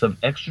race of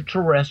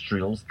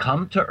extraterrestrials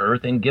come to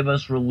Earth and give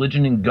us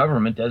religion and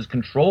government as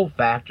control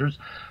factors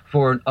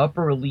for an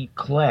upper elite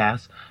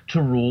class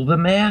to rule the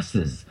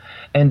masses.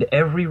 And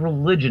every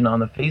religion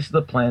on the face of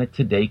the planet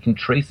today can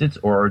trace its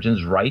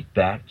origins right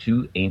back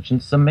to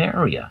ancient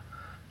Sumeria,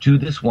 to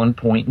this one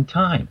point in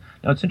time.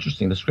 Now, it's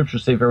interesting. The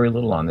scriptures say very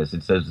little on this.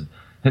 It says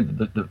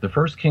the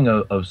first king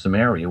of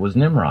Sumeria was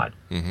Nimrod.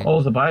 Mm-hmm.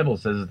 All the Bible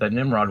says is that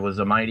Nimrod was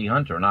a mighty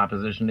hunter in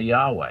opposition to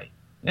Yahweh.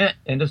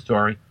 End of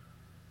story.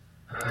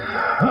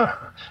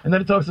 And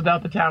then it talks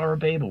about the Tower of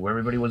Babel, where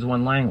everybody was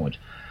one language.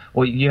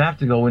 Well, you have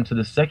to go into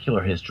the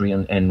secular history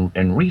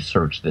and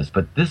research this,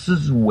 but this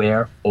is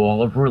where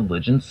all of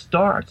religion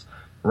starts,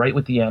 right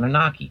with the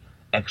Anunnaki,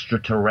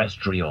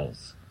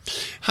 extraterrestrials.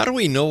 How do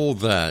we know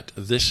that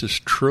this is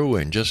true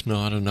and just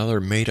not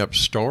another made-up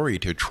story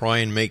to try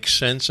and make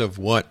sense of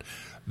what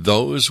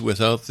those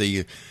without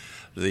the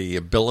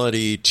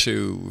ability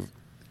to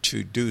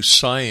do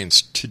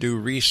science, to do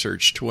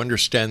research, to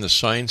understand the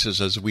sciences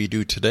as we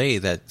do today,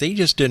 that they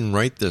just didn't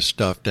write this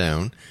stuff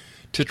down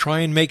to try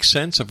and make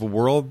sense of a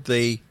world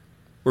they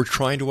were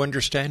trying to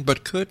understand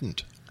but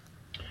couldn't?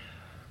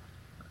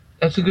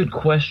 That's a good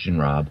question,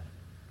 Rob.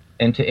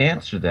 And to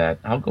answer that,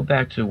 I'll go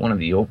back to one of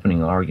the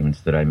opening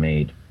arguments that I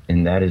made,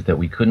 and that is that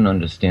we couldn't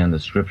understand the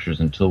scriptures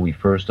until we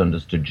first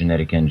understood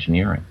genetic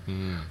engineering.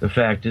 The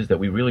fact is that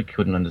we really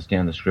couldn't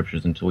understand the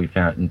scriptures until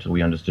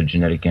we understood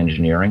genetic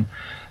engineering,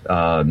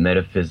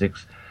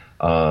 metaphysics,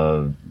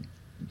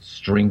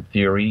 string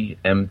theory,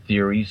 M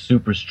theory,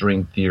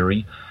 superstring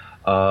theory,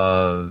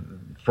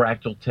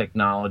 fractal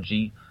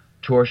technology,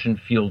 torsion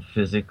field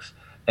physics,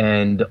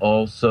 and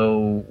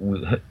also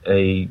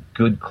a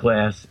good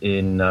class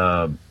in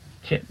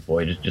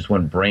just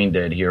went brain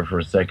dead here for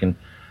a second.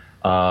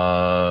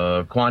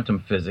 Quantum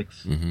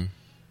physics,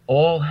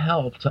 all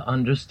help to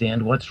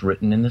understand what's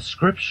written in the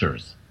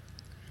scriptures.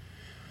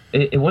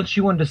 Once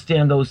you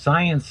understand those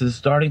sciences,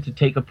 starting to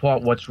take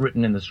apart what's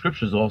written in the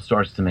scriptures all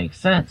starts to make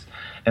sense.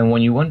 And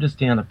when you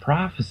understand the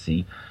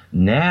prophecy,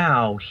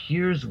 now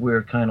here's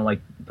where kind of like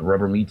the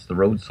rubber meets the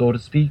road, so to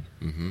speak.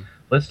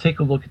 Let's take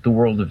a look at the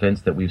world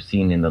events that we've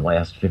seen in the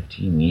last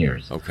 15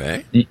 years.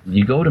 Okay.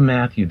 You go to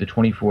Matthew, the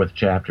 24th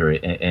chapter,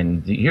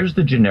 and here's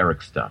the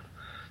generic stuff.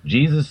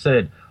 Jesus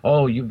said,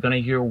 oh, you're going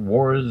to hear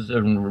wars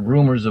and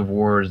rumors of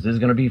wars. There's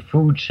going to be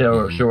food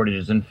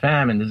shortages and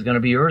famine. There's going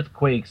to be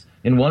earthquakes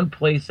in one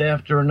place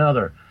after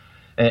another.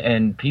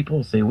 And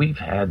people say, we've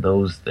had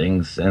those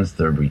things since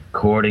the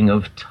recording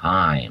of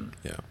time.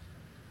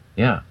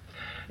 Yeah.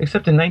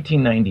 Except in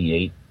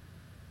 1998,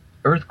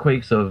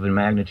 earthquakes of a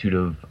magnitude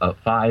of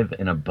 5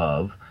 and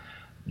above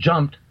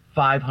jumped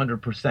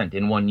 500%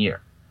 in 1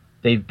 year.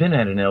 They've been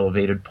at an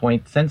elevated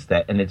point since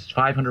that, and it's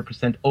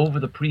 500%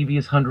 over the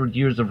previous 100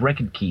 years of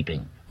record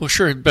keeping. Well,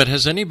 sure, but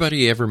has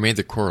anybody ever made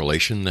the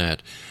correlation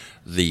that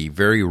the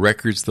very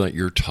records that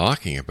you're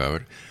talking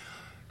about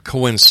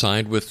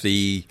coincide with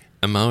the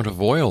amount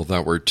of oil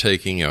that we're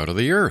taking out of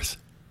the earth?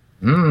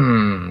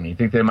 You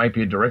think there might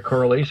be a direct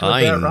correlation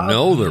with that, Rob? I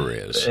know there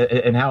is.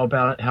 And how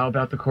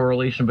about the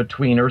correlation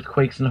between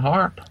earthquakes and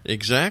HAARP?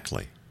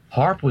 Exactly.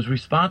 HAARP was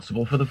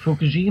responsible for the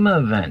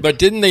Fukushima event. But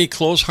didn't they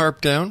close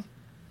HAARP down?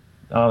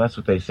 Oh, that's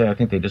what they say. I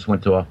think they just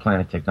went to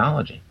off-planet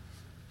technology.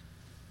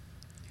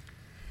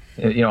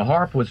 You know,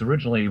 HAARP was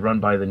originally run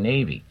by the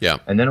Navy. Yeah.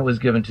 And then it was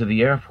given to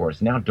the Air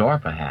Force. Now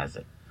DARPA has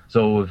it.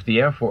 So if the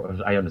Air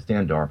Force, I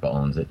understand DARPA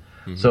owns it.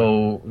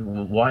 So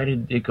why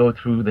did it go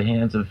through the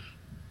hands of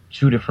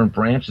two different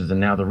branches and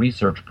now the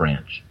research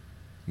branch?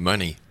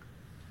 Money.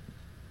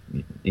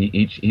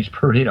 Each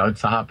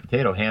it's a hot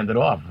potato, hand it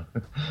off.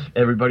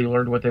 Everybody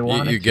learned what they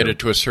wanted. You get it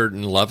to a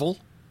certain level,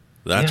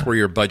 that's where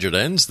your budget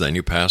ends. Then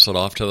you pass it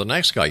off to the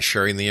next guy,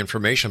 sharing the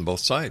information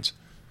both sides.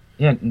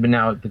 Yeah, but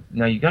now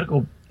you got to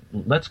go.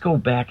 Let's go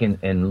back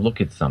and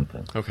look at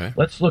something. Okay.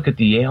 Let's look at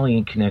the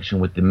alien connection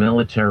with the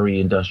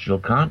military-industrial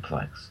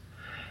complex.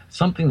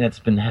 Something that's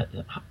been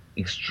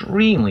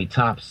extremely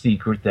top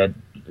secret that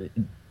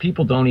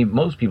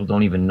most people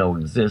don't even know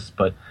exists,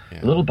 but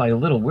little by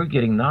little we're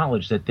getting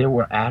knowledge that there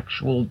were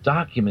actual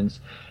documents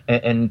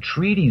and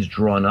treaties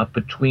drawn up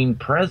between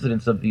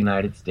presidents of the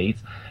United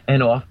States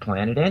and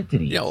off-planet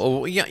entities.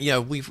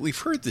 We've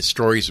heard the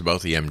stories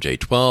about the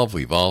MJ-12.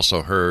 We've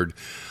also heard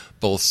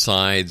both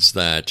sides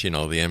that, the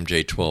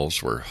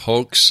MJ-12s were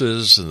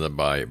hoaxes and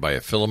by a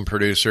film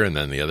producer, and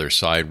then the other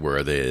side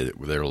where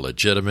they're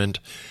legitimate.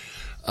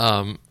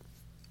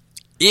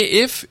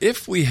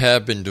 If we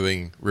have been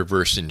doing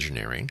reverse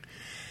engineering,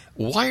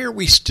 why are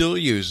we still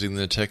using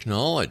the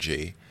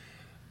technology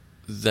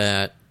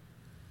that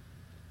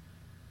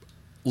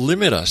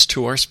limit us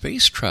to our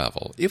space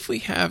travel? If we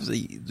have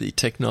the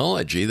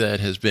technology that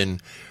has been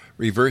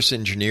reverse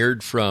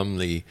engineered from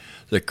the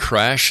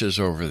crashes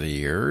over the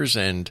years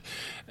and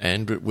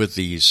with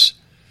these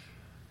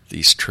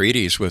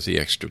treaties with the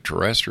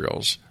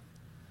extraterrestrials.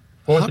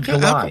 4th of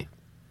July.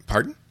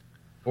 Pardon?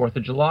 4th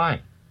of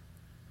July.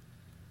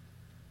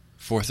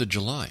 4th of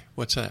July.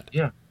 What's that?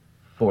 Yeah,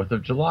 4th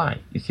of July.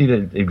 You see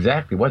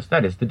exactly what's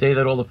that? It's the day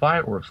that all the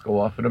fireworks go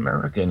off in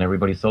America and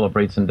everybody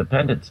celebrates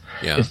independence.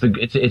 Yeah.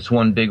 It's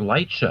one big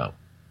light show.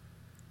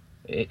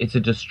 It's a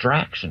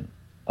distraction.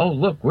 Oh,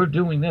 look, we're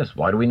doing this.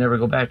 Why do we never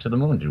go back to the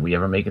moon? Did we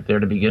ever make it there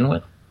to begin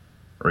with?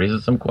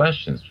 Raises some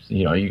questions.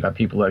 You got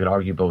people that could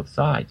argue both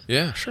sides.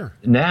 Yeah, sure.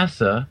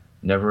 NASA,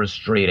 never a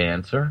straight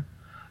answer,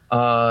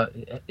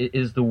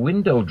 is the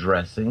window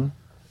dressing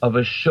of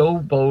a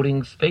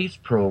showboating space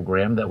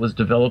program that was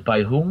developed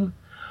by whom?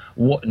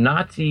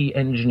 Nazi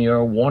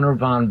engineer Werner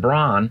von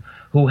Braun,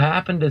 who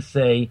happened to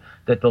say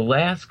that the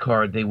last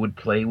card they would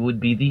play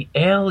would be the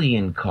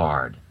alien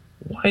card.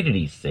 Why did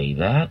he say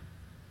that?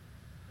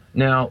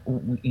 Now,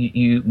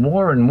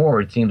 more and more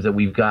it seems that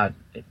we've got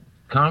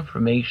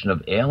confirmation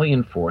of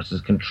alien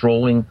forces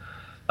controlling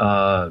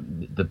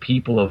the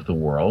people of the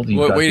world.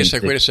 Wait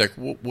a sec.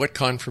 What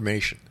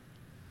confirmation?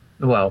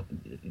 Well,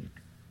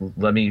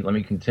 let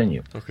me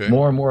continue. Okay.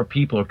 More and more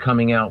people are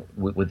coming out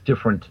with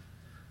different.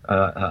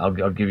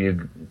 I'll give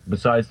you,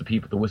 besides the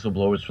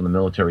whistleblowers from the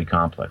military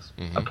complex,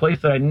 a place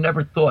that I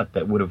never thought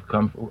that would have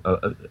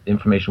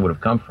information would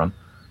have come from.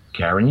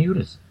 Karen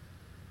Udis,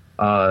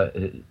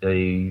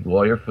 a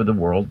lawyer for the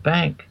World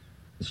Bank,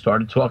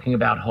 started talking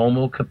about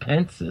Homo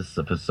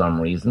capensis for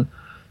some reason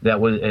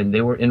and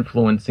they were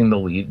influencing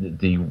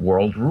the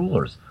world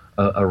rulers,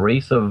 a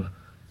race of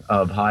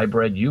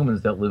hybrid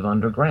humans that live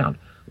underground.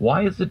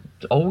 Why is it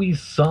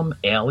always some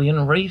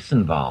alien race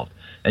involved?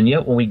 And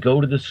yet when we go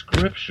to the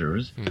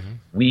scriptures,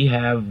 we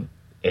have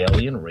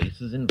alien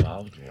races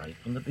involved right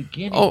from the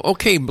beginning. Oh,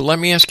 okay, but let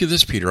me ask you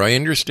this, Peter. I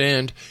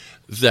understand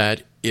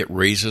that it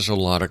raises a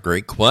lot of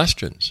great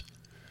questions.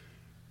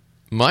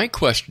 My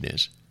question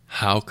is,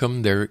 how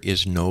come there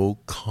is no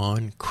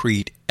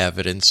concrete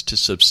evidence to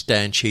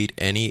substantiate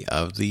any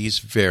of these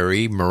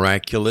very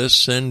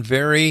miraculous and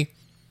very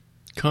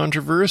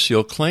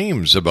controversial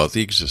claims about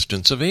the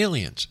existence of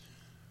aliens?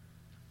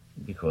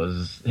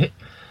 Because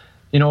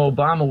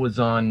Obama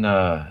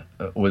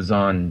was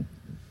on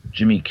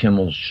Jimmy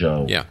Kimmel's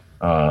show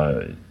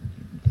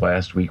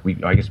last week,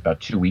 I guess about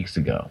 2 weeks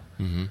ago.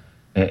 And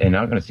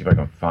I'm going to see if I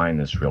can find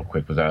this real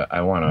quick because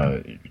I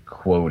want to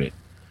quote it.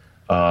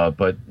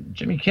 But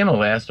Jimmy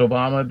Kimmel asked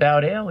Obama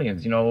about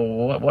aliens.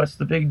 What's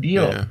the big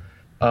deal?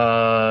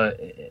 Yeah.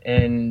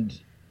 And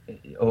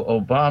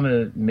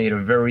Obama made a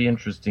very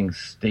interesting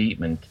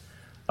statement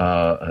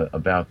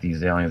about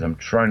these aliens. I'm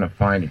trying to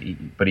find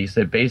it, but he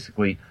said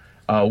basically,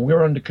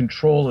 we're under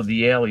control of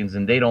the aliens,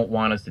 and they don't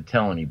want us to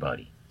tell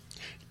anybody.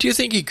 Do you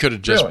think he could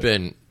have just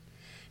been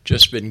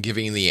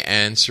giving the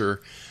answer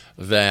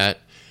that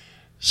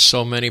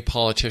so many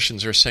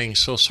politicians are saying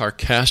so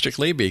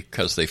sarcastically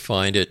because they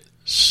find it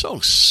so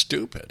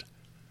stupid?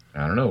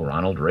 I don't know.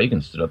 Ronald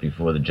Reagan stood up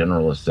before the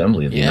General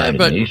Assembly of the United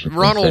Nations. Yeah, but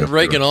Ronald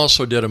Reagan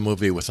also did a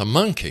movie with a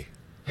monkey.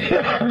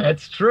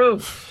 That's true.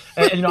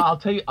 And I'll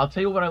tell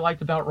you what I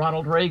liked about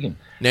Ronald Reagan.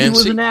 Nancy? He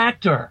was an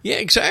actor. Yeah,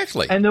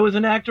 exactly. And there was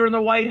an actor in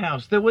the White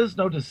House. There was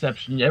no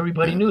deception.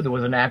 Everybody knew there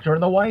was an actor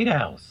in the White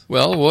House.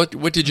 Well,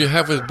 what did you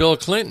have with Bill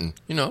Clinton?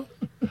 You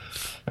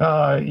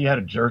had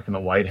a jerk in the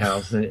White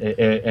House,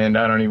 and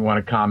I don't even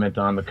want to comment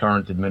on the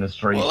current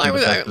administration.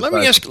 Well,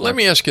 let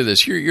me ask you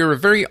this: you're a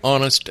very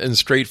honest and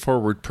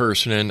straightforward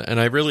person, and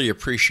I really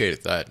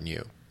appreciate that in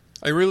you.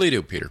 I really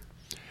do, Peter.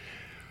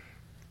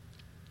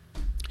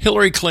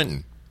 Hillary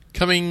Clinton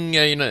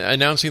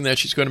announcing that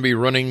she's going to be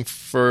running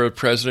for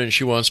president.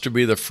 She wants to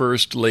be the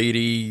first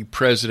lady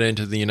president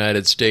of the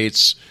United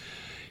States.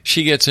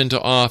 She gets into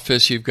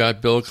office. You've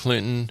got Bill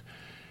Clinton,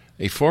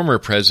 a former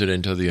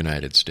president of the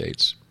United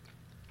States.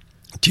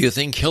 Do you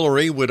think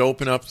Hillary would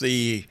open up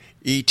the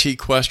ET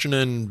question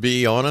and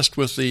be honest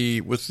with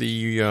the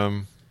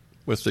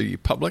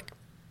public?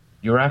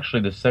 You're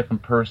actually the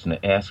second person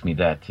to ask me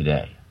that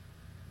today.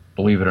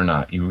 Believe it or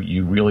not,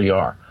 you really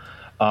are.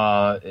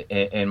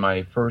 And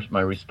my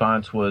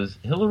response was,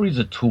 Hillary's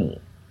a tool.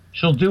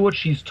 She'll do what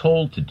she's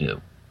told to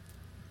do.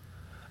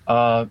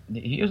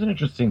 Here's an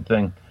interesting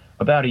thing.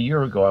 About a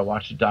year ago, I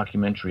watched a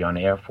documentary on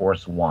Air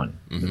Force One.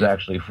 It was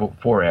actually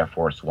four Air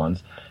Force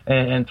Ones.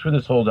 And through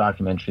this whole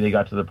documentary, they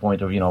got to the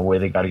point of, where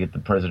they got to get the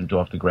president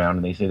off the ground.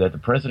 And they say that the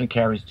president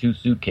carries 2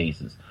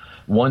 suitcases.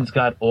 One's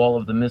got all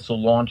of the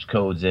missile launch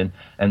codes in,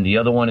 and the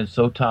other one is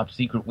so top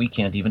secret we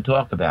can't even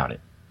talk about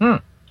it.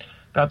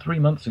 About 3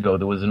 months ago,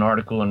 there was an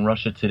article in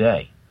Russia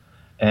Today.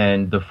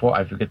 And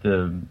I forget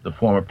the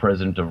former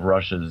president of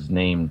Russia's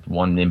name,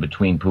 one in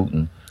between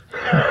Putin.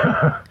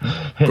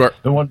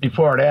 The one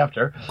before and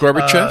after.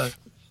 Gorbachev?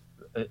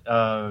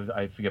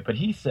 I forget. But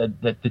he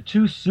said that the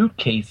 2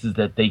 suitcases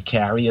that they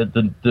carry are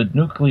the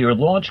nuclear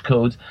launch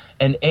codes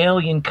and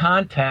alien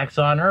contacts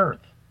on Earth.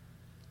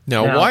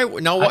 Now why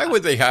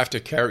would they have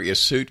to carry a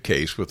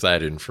suitcase with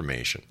that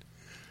information?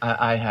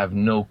 I have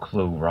no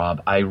clue,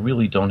 Rob. I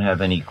really don't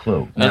have any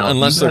clue. Now,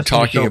 unless they're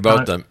talking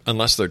about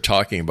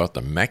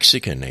the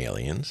Mexican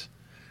aliens.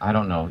 I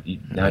don't know.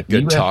 Now,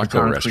 good you taco have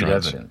concrete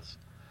restaurants. evidence.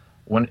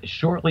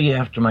 Shortly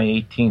after my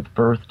 18th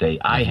birthday,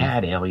 I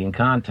had alien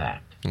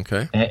contact.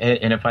 Okay.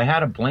 And if I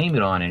had to blame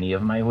it on any of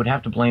them, I would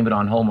have to blame it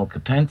on Homo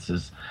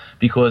capensis,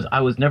 because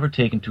I was never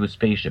taken to a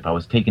spaceship. I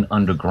was taken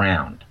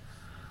underground.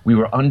 We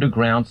were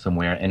underground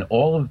somewhere, and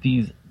all of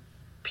these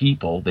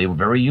people, they were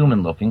very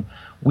human looking.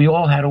 We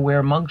all had to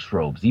wear monk's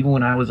robes. Even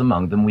when I was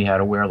among them, we had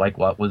to wear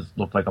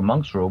looked like a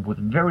monk's robe with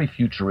very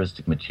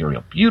futuristic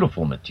material,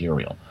 beautiful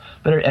material.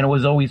 And it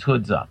was always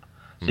hoods up.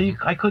 So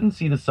I couldn't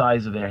see the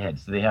size of their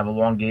heads. Do they have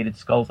elongated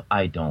skulls?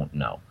 I don't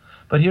know.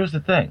 But here's the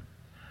thing.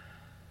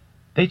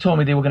 They told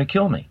me they were going to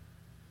kill me.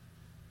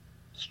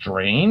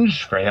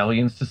 Strange for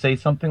aliens to say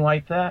something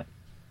like that.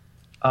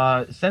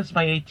 Since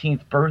my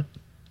 18th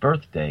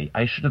birthday,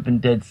 I should have been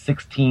dead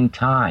 16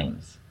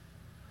 times.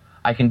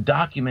 I can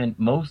document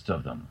most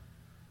of them.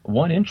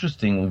 One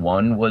interesting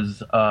one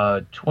was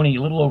a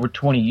little over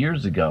 20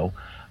 years ago.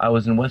 I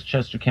was in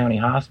Westchester County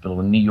Hospital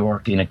in New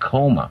York in a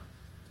coma.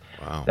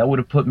 Wow. That would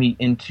have put me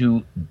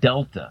into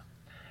Delta.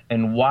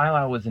 And while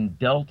I was in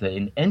Delta,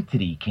 an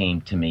entity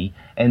came to me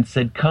and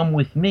said, "Come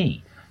with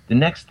me." The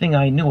next thing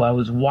I knew, I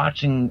was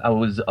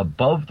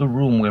above the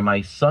room where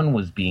my son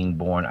was being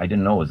born. I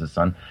didn't know it was a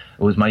son.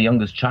 It was my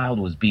youngest child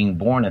was being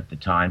born at the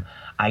time.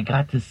 I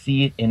got to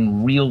see it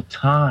in real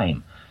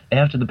time.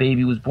 After the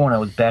baby was born, I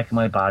was back in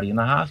my body in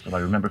the hospital.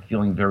 I remember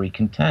feeling very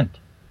content.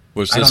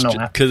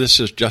 Could this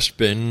have just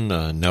been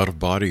an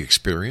out-of-body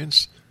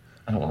experience?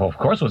 Well, of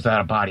course it was out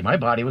of body. My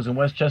body was in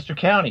Westchester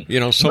County.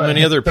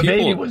 Many other people. The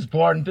baby was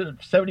born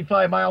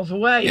 75 miles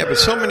away. Yeah, but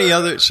so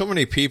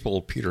many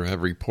people, Peter,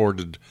 have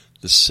reported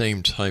the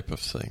same type of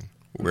thing,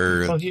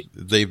 where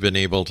they've been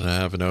able to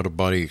have an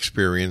out-of-body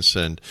experience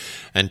and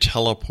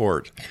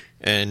teleport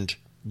and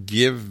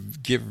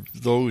give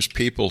those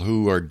people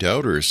who are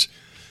doubters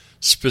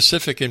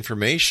specific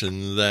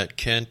information that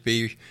can't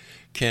be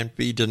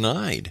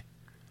denied.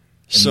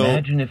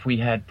 Imagine if we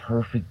had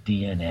perfect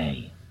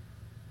DNA.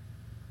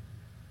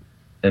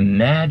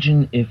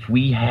 Imagine if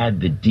we had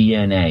the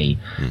DNA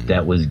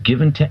that was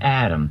given to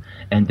Adam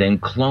and then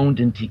cloned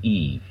into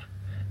Eve.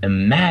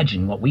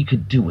 Imagine what we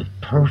could do with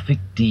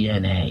perfect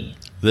DNA.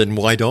 Then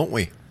why don't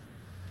we?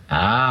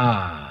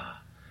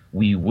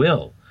 We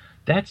will.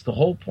 That's the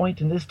whole point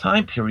in this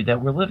time period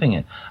that we're living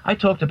in. I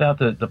talked about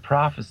the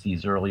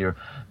prophecies earlier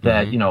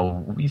that,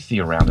 we see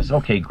around us.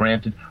 Okay,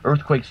 granted,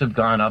 earthquakes have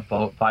gone up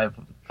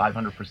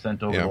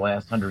 500% over the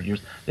last 100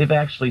 years. They've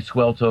actually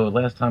swelled to,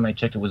 last time I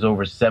checked, it was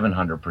over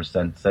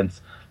 700%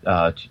 since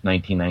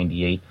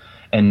 1998.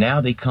 And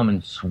now they come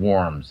in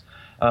swarms.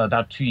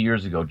 About 2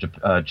 years ago,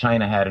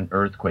 China had an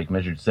earthquake,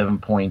 measured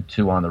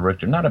 7.2 on the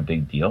Richter. Not a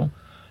big deal,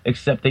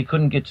 except they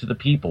couldn't get to the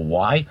people.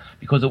 Why?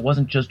 Because it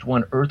wasn't just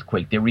one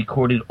earthquake. They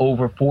recorded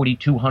over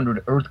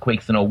 4,200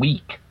 earthquakes in a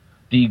week.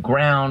 The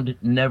ground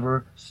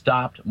never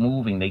stopped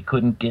moving. They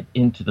couldn't get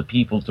into the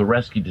people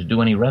to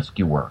do any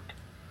rescue work.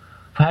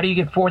 How do you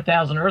get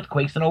 4,000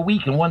 earthquakes in a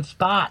week in one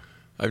spot?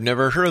 I've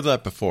never heard of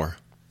that before.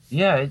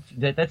 Yeah,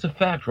 that's a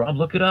fact, Rob.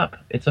 Look it up.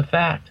 It's a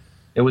fact.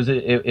 I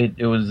think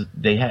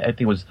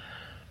it was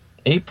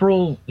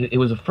April. It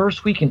was the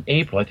first week in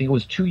April. I think it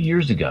was 2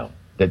 years ago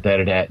that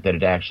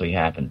it actually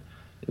happened.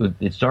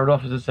 It started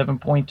off as a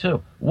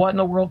 7.2. What in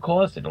the world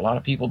caused it? A lot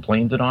of people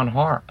blamed it on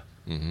HAARP.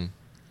 Mm-hmm.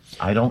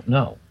 I don't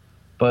know,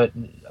 but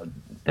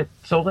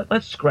so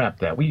let's scrap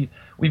that.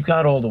 We've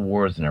got all the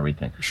wars and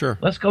everything. Sure.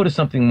 Let's go to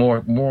something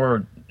a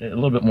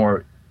little bit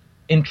more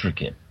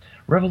intricate.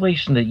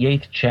 Revelation, the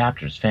 8th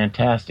chapter, is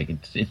fantastic.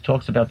 It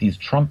talks about these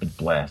trumpet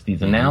blasts,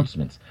 these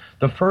announcements.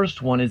 The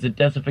first one is a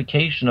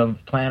desertification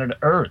of planet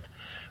Earth.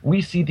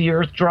 We see the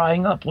Earth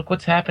drying up. Look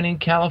what's happening in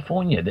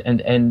California,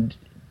 and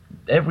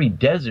every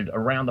desert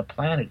around the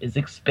planet is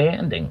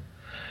expanding.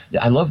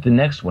 I love the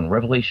next one,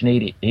 Revelation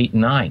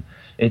 8:9.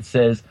 It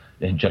says,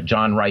 and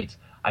John writes,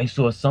 I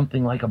saw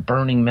something like a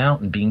burning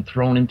mountain being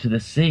thrown into the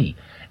sea,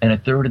 and a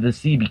third of the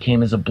sea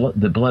became as the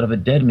blood of a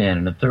dead man,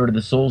 and a third of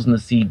the souls in the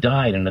sea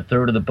died, and a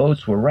third of the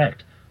boats were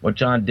wrecked. What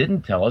John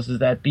didn't tell us is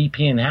that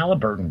BP and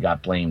Halliburton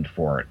got blamed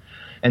for it.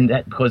 And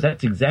that because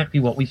that's exactly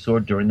what we saw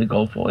during the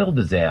Gulf oil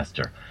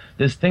disaster.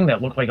 This thing that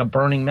looked like a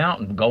burning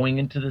mountain going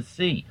into the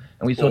sea.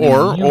 And we saw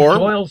these huge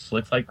oil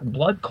slicks like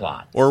blood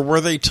clots. Or were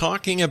they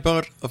talking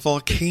about a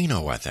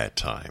volcano at that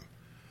time?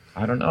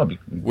 I don't know.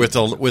 With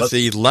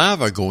the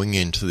lava going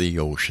into the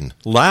ocean.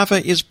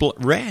 Lava is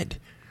red.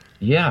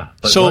 Yeah.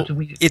 But so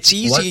it's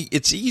easy.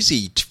 It's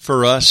easy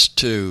for us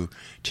to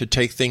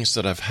take things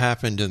that have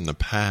happened in the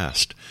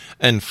past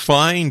and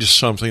find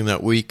something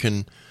that we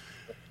can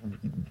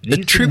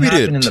attribute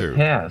it to. In the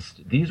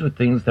past, these were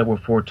things that were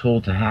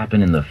foretold to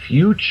happen in the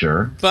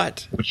future,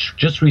 which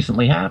just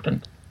recently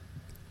happened.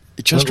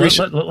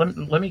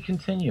 Let me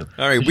continue.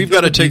 All right, we've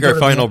got to take our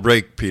final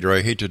break, Peter.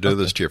 I hate to do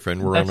this to you,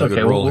 friend. We're on a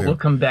good roll here. We'll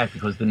come back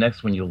because the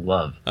next one you'll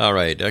love. All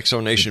right,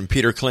 Exonation.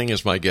 Peter Kling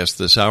is my guest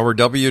this hour.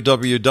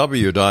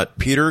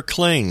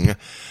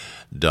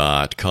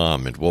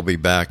 www.peterkling.com. And we'll be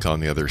back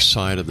on the other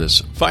side of this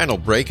final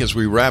break as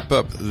we wrap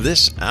up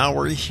this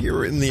hour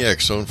here in the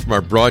X Zone from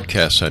our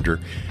broadcast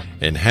center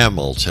in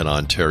Hamilton,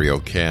 Ontario,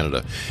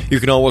 Canada. You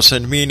can always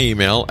send me an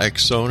email,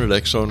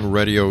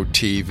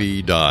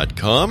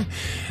 xzone@xzoneradiotv.com.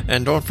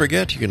 And don't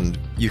forget,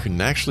 you can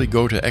actually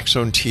go to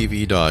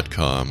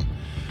xzonetv.com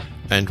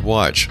and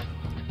watch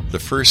the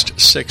first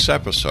 6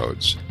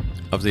 episodes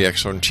of the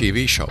X Zone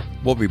TV show.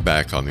 We'll be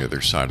back on the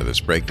other side of this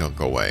break. Don't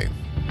go away.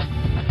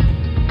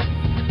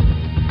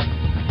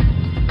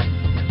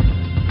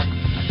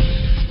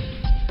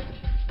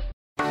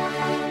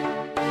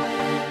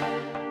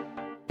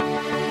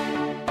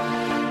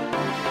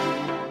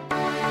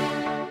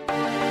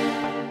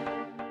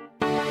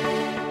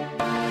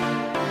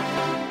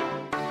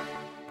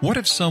 What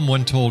if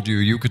someone told you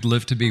you could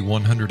live to be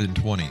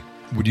 120?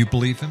 Would you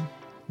believe him?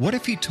 What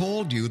if he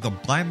told you the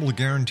Bible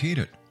guaranteed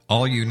it?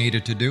 All you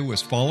needed to do was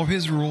follow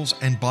his rules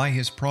and buy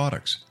his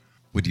products.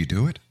 Would you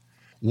do it?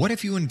 What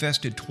if you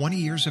invested 20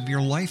 years of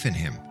your life in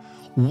him?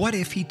 What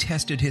if he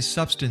tested his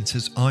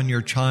substances on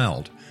your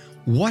child?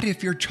 What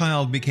if your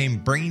child became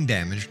brain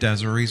damaged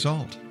as a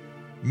result?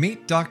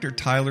 Meet Dr.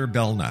 Tyler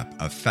Belknap,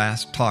 a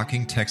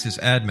fast-talking Texas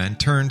admin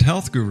turned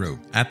health guru.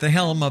 At the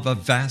helm of a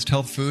vast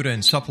health food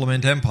and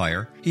supplement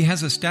empire, he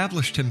has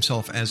established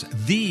himself as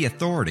the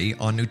authority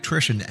on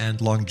nutrition and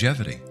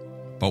longevity.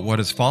 But what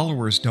his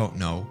followers don't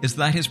know is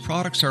that his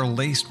products are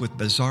laced with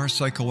bizarre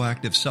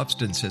psychoactive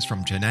substances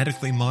from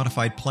genetically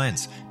modified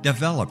plants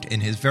developed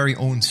in his very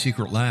own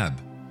secret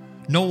lab.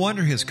 No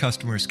wonder his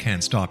customers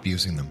can't stop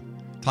using them.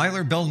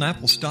 Tyler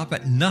Belknap will stop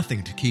at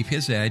nothing to keep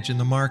his edge in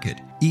the market,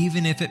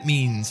 even if it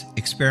means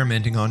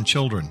experimenting on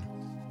children.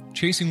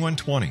 Chasing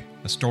 120,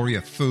 a story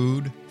of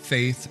food,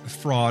 faith,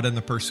 fraud, and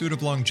the pursuit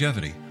of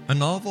longevity, a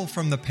novel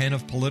from the pen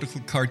of political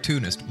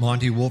cartoonist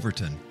Monty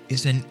Wolverton,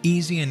 is an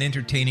easy and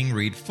entertaining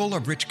read full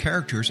of rich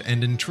characters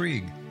and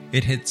intrigue.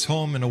 It hits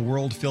home in a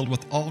world filled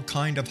with all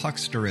kind of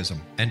hucksterism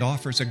and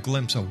offers a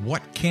glimpse of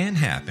what can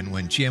happen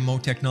when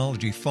GMO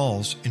technology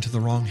falls into the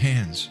wrong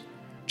hands.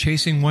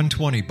 Chasing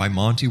 120 by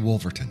Monty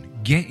Wolverton.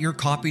 Get your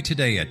copy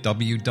today at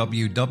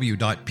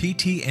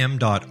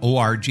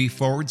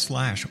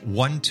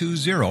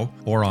www.ptm.org/120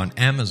 or on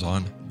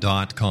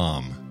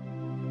Amazon.com.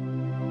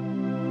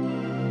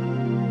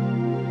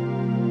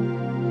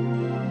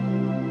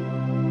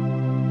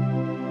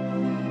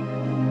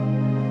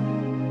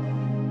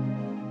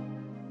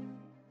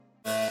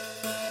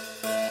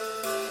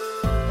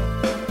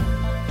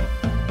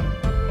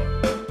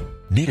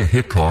 Nita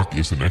Hickok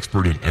is an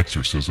expert in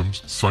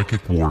exorcisms,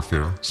 psychic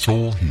warfare,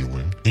 soul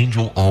healing,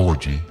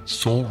 angelology,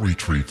 soul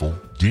retrieval,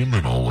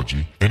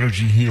 demonology,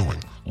 energy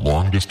healing,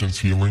 long-distance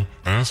healing,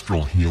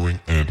 astral healing,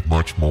 and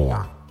much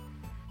more.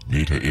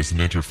 Nita is an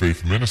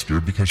interfaith minister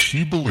because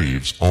she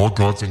believes all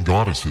gods and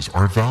goddesses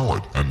are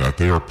valid and that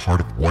they are part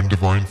of one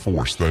divine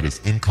force that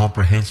is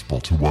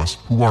incomprehensible to us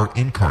who are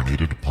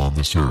incarnated upon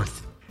this earth.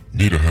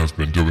 Nita has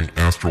been doing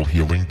astral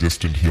healing,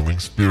 distant healing,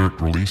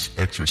 spirit release,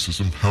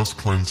 exorcism, house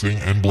cleansing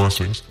and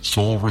blessings,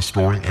 soul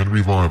restoring and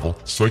revival,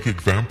 psychic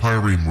vampire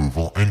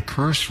removal and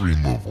curse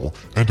removal,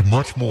 and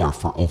much more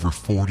for over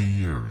 40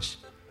 years.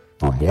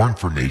 For more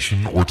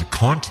information or to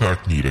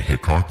contact Nita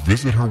Hickok,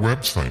 visit her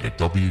website at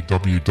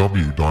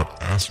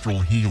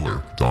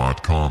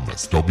www.astralhealer.com.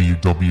 That's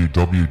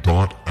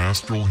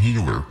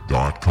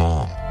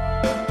www.astralhealer.com.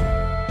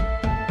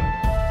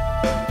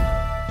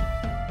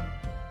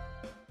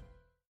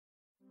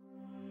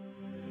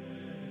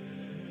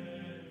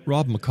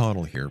 Rob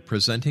McConnell here,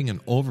 presenting an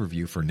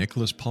overview for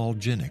Nicholas Paul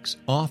Jennings,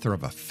 author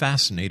of a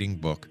fascinating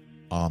book,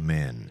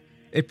 Amen.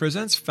 It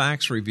presents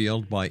facts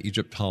revealed by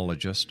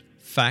Egyptologists,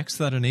 facts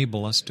that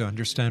enable us to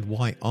understand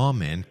why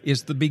Amen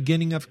is the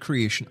beginning of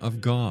creation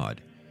of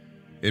God.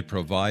 It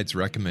provides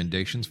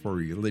recommendations for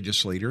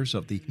religious leaders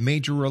of the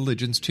major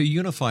religions to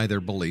unify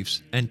their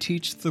beliefs and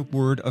teach the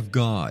Word of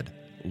God.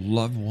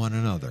 Love one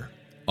another.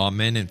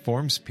 Amen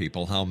informs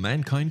people how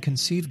mankind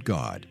conceived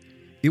God.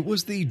 It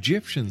was the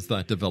Egyptians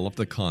that developed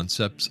the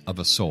concepts of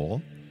a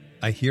soul,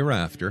 a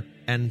hereafter,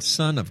 and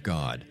Son of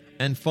God.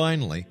 And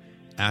finally,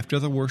 after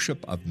the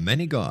worship of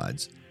many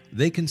gods,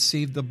 they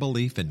conceived the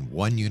belief in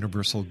one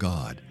universal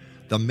God,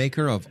 the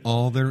maker of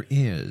all there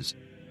is.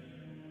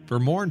 For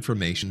more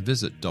information,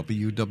 visit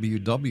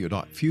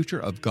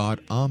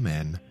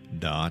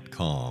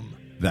www.futureofgodamen.com.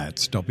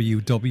 That's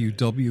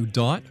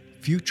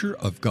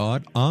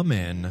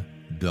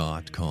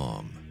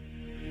www.futureofgodamen.com.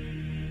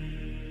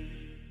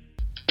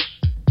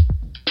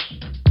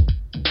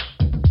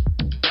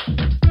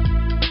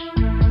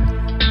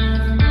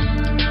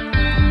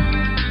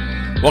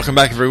 Welcome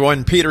back,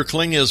 everyone. Peter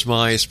Kling is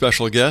my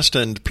special guest,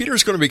 and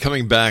Peter's going to be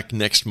coming back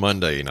next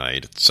Monday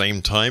night at the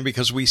same time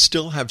because we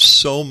still have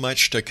so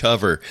much to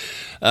cover.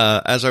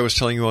 As I was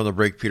telling you on the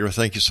break, Peter,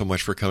 thank you so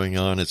much for coming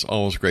on. It's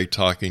always great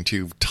talking to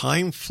you.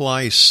 Time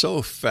flies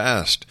so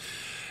fast.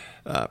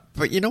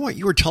 But you know what?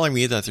 You were telling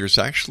me that there's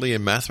actually a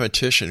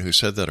mathematician who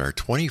said that our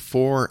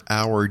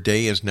 24-hour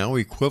day is now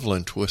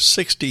equivalent to a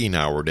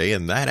 16-hour day,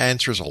 and that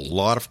answers a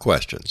lot of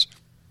questions.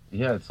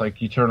 Yeah, it's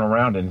like you turn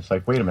around and it's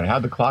like, wait a minute,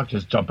 how'd the clock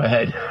just jump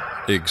ahead?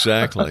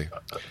 Exactly.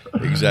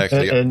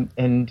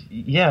 And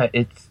yeah,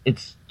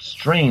 it's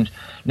strange.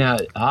 Now,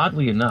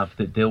 oddly enough,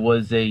 that there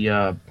was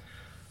a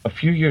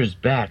few years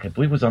back, I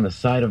believe it was on the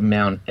side of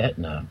Mount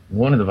Etna,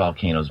 one of the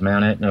volcanoes,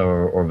 Mount Etna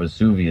or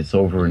Vesuvius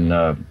over in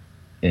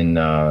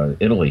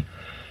Italy,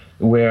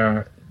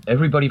 where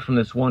everybody from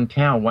this one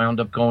town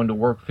wound up going to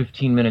work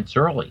 15 minutes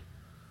early.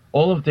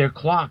 All of their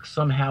clocks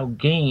somehow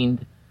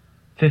gained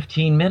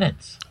 15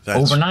 minutes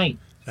overnight.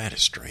 That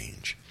is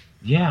strange.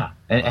 Yeah.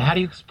 And how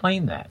do you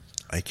explain that?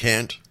 I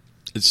can't.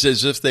 It's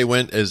as if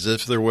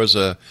there was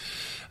a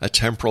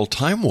temporal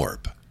time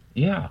warp.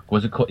 Yeah.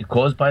 Was it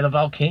caused by the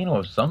volcano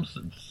or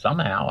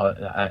somehow?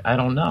 I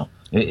don't know.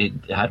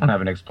 I don't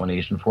have an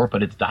explanation for it,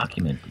 but it's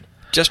documented.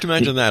 Just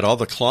imagine that. All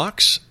the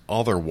clocks,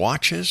 all their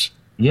watches,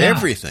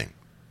 everything.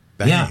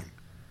 Bang. Yeah.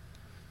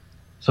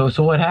 So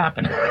what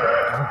happened?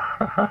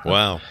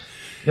 Wow.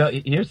 Yeah,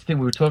 here's the thing.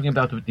 We were talking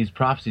about these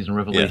prophecies in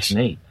Revelation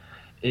 8.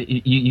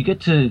 You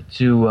get to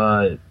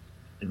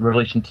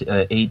Revelation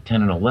 8,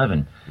 10, and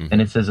 11,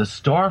 and it says, a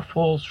star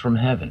falls from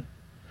heaven,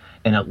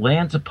 and it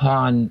lands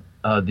upon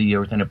the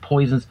earth, and it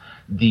poisons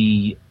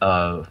the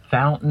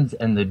fountains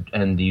and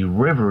the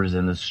rivers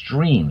and the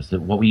streams,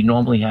 that what we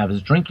normally have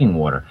as drinking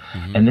water.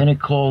 And then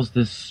it calls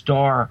this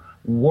star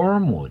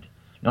wormwood.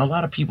 Now, a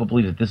lot of people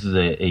believe that this is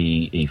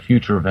a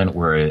future event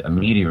where a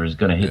meteor is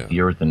going to hit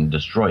the Earth and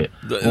destroy it.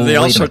 They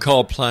also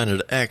call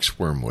Planet X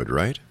wormwood,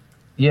 right?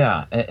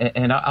 Yeah,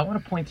 and I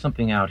want to point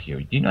something out here.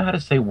 Do you know how to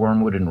say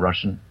wormwood in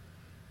Russian?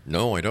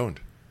 No, I don't.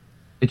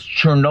 It's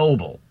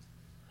Chernobyl.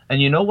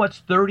 And you know what's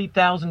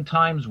 30,000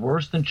 times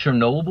worse than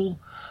Chernobyl?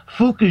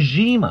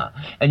 Fukushima.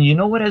 And you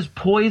know what has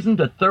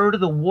poisoned a third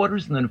of the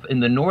waters in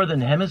the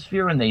northern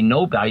hemisphere, and they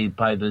know by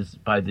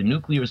the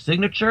nuclear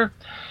signature?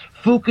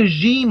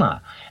 Fukushima,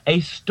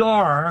 a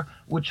star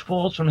which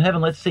falls from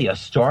heaven. Let's see, a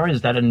star, is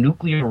that a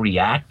nuclear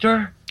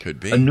reactor? Could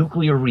be. A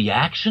nuclear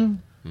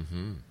reaction?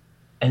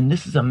 And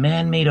this is a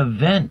man-made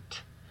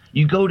event.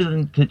 You go to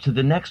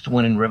the next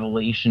one in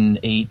Revelation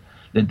 8,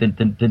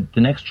 the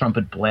next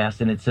trumpet blast,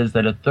 and it says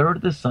that a third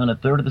of the sun, a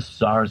third of the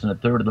stars, and a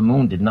third of the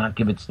moon did not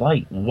give its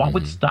light. What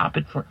would stop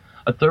it for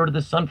a third of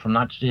the sun from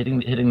not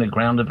hitting the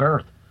ground of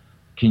Earth?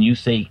 Can you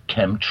say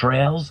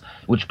chemtrails,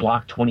 which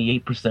block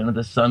 28% of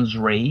the sun's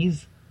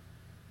rays?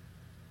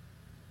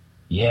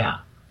 Yeah.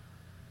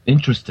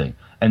 Interesting.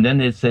 And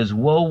then it says,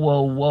 whoa,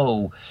 whoa,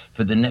 whoa,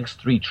 for the next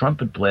 3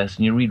 trumpet blasts,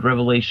 and you read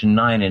Revelation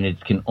 9, and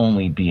it can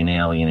only be an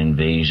alien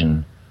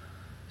invasion.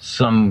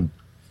 Some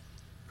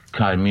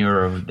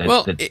chimera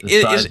that's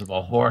the size of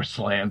a horse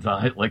lands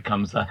on it, like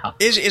comes out.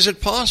 Is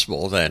it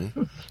possible,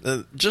 then,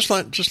 just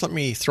let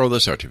me throw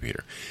this out to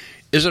Peter.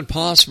 Is it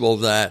possible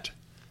that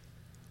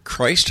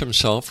Christ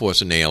himself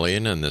was an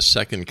alien, and the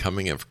second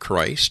coming of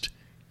Christ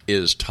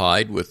is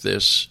tied with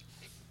this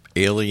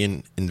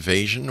alien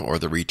invasion or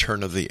the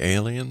return of the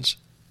aliens?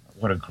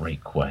 What a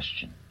great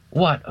question.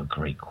 What a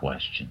great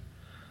question.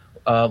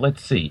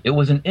 Let's see. It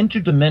was an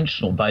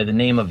interdimensional by the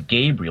name of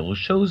Gabriel who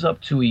shows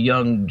up to a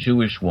young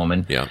Jewish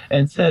woman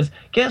and says,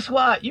 guess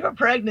what? You're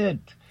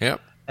pregnant.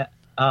 Yep. If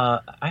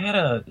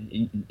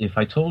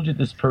I told you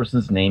this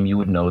person's name, you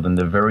would know them.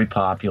 They're very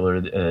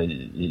popular.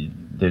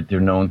 They're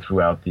known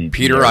throughout the...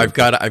 Peter, I've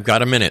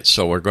got a minute,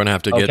 so we're going to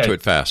have to get to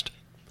it fast.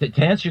 To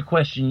answer your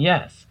question,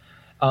 yes.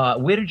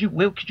 Where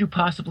could you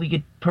possibly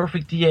get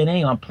perfect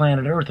DNA on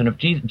planet Earth? And if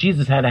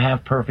Jesus had to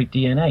have perfect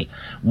DNA,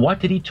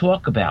 what did he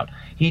talk about?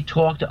 He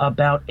talked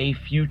about a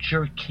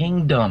future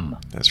kingdom.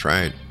 That's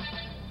right.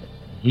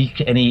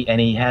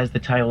 He has the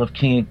title of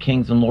King of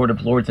Kings and Lord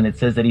of Lords, and it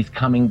says that he's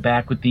coming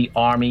back with the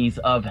armies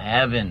of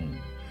heaven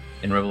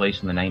in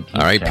Revelation the 19th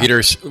All right, chapter.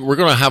 Peter, we're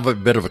going to have a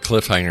bit of a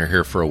cliffhanger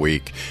here for a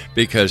week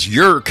because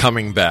you're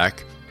coming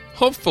back,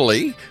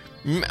 hopefully,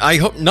 I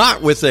hope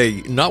not with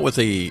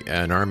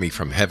an army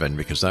from heaven,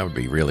 because that would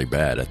be really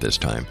bad at this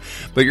time.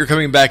 But you're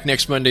coming back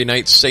next Monday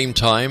night, same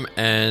time.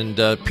 And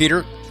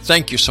Peter,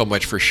 thank you so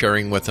much for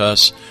sharing with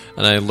us.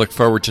 And I look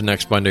forward to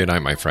next Monday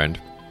night, my friend.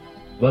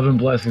 Love and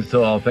blessings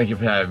to all. Thank you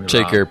for having me.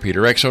 Take Rob. care,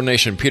 Peter.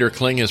 Exonation. Peter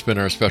Kling has been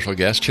our special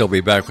guest. He'll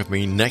be back with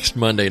me next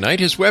Monday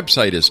night. His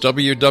website is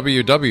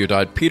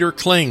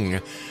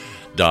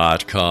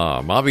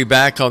www.peterkling.com. I'll be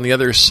back on the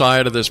other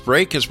side of this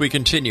break as we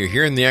continue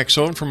here in the X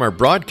Zone from our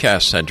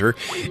broadcast center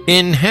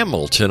in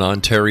Hamilton,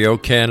 Ontario,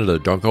 Canada.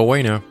 Don't go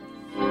away now.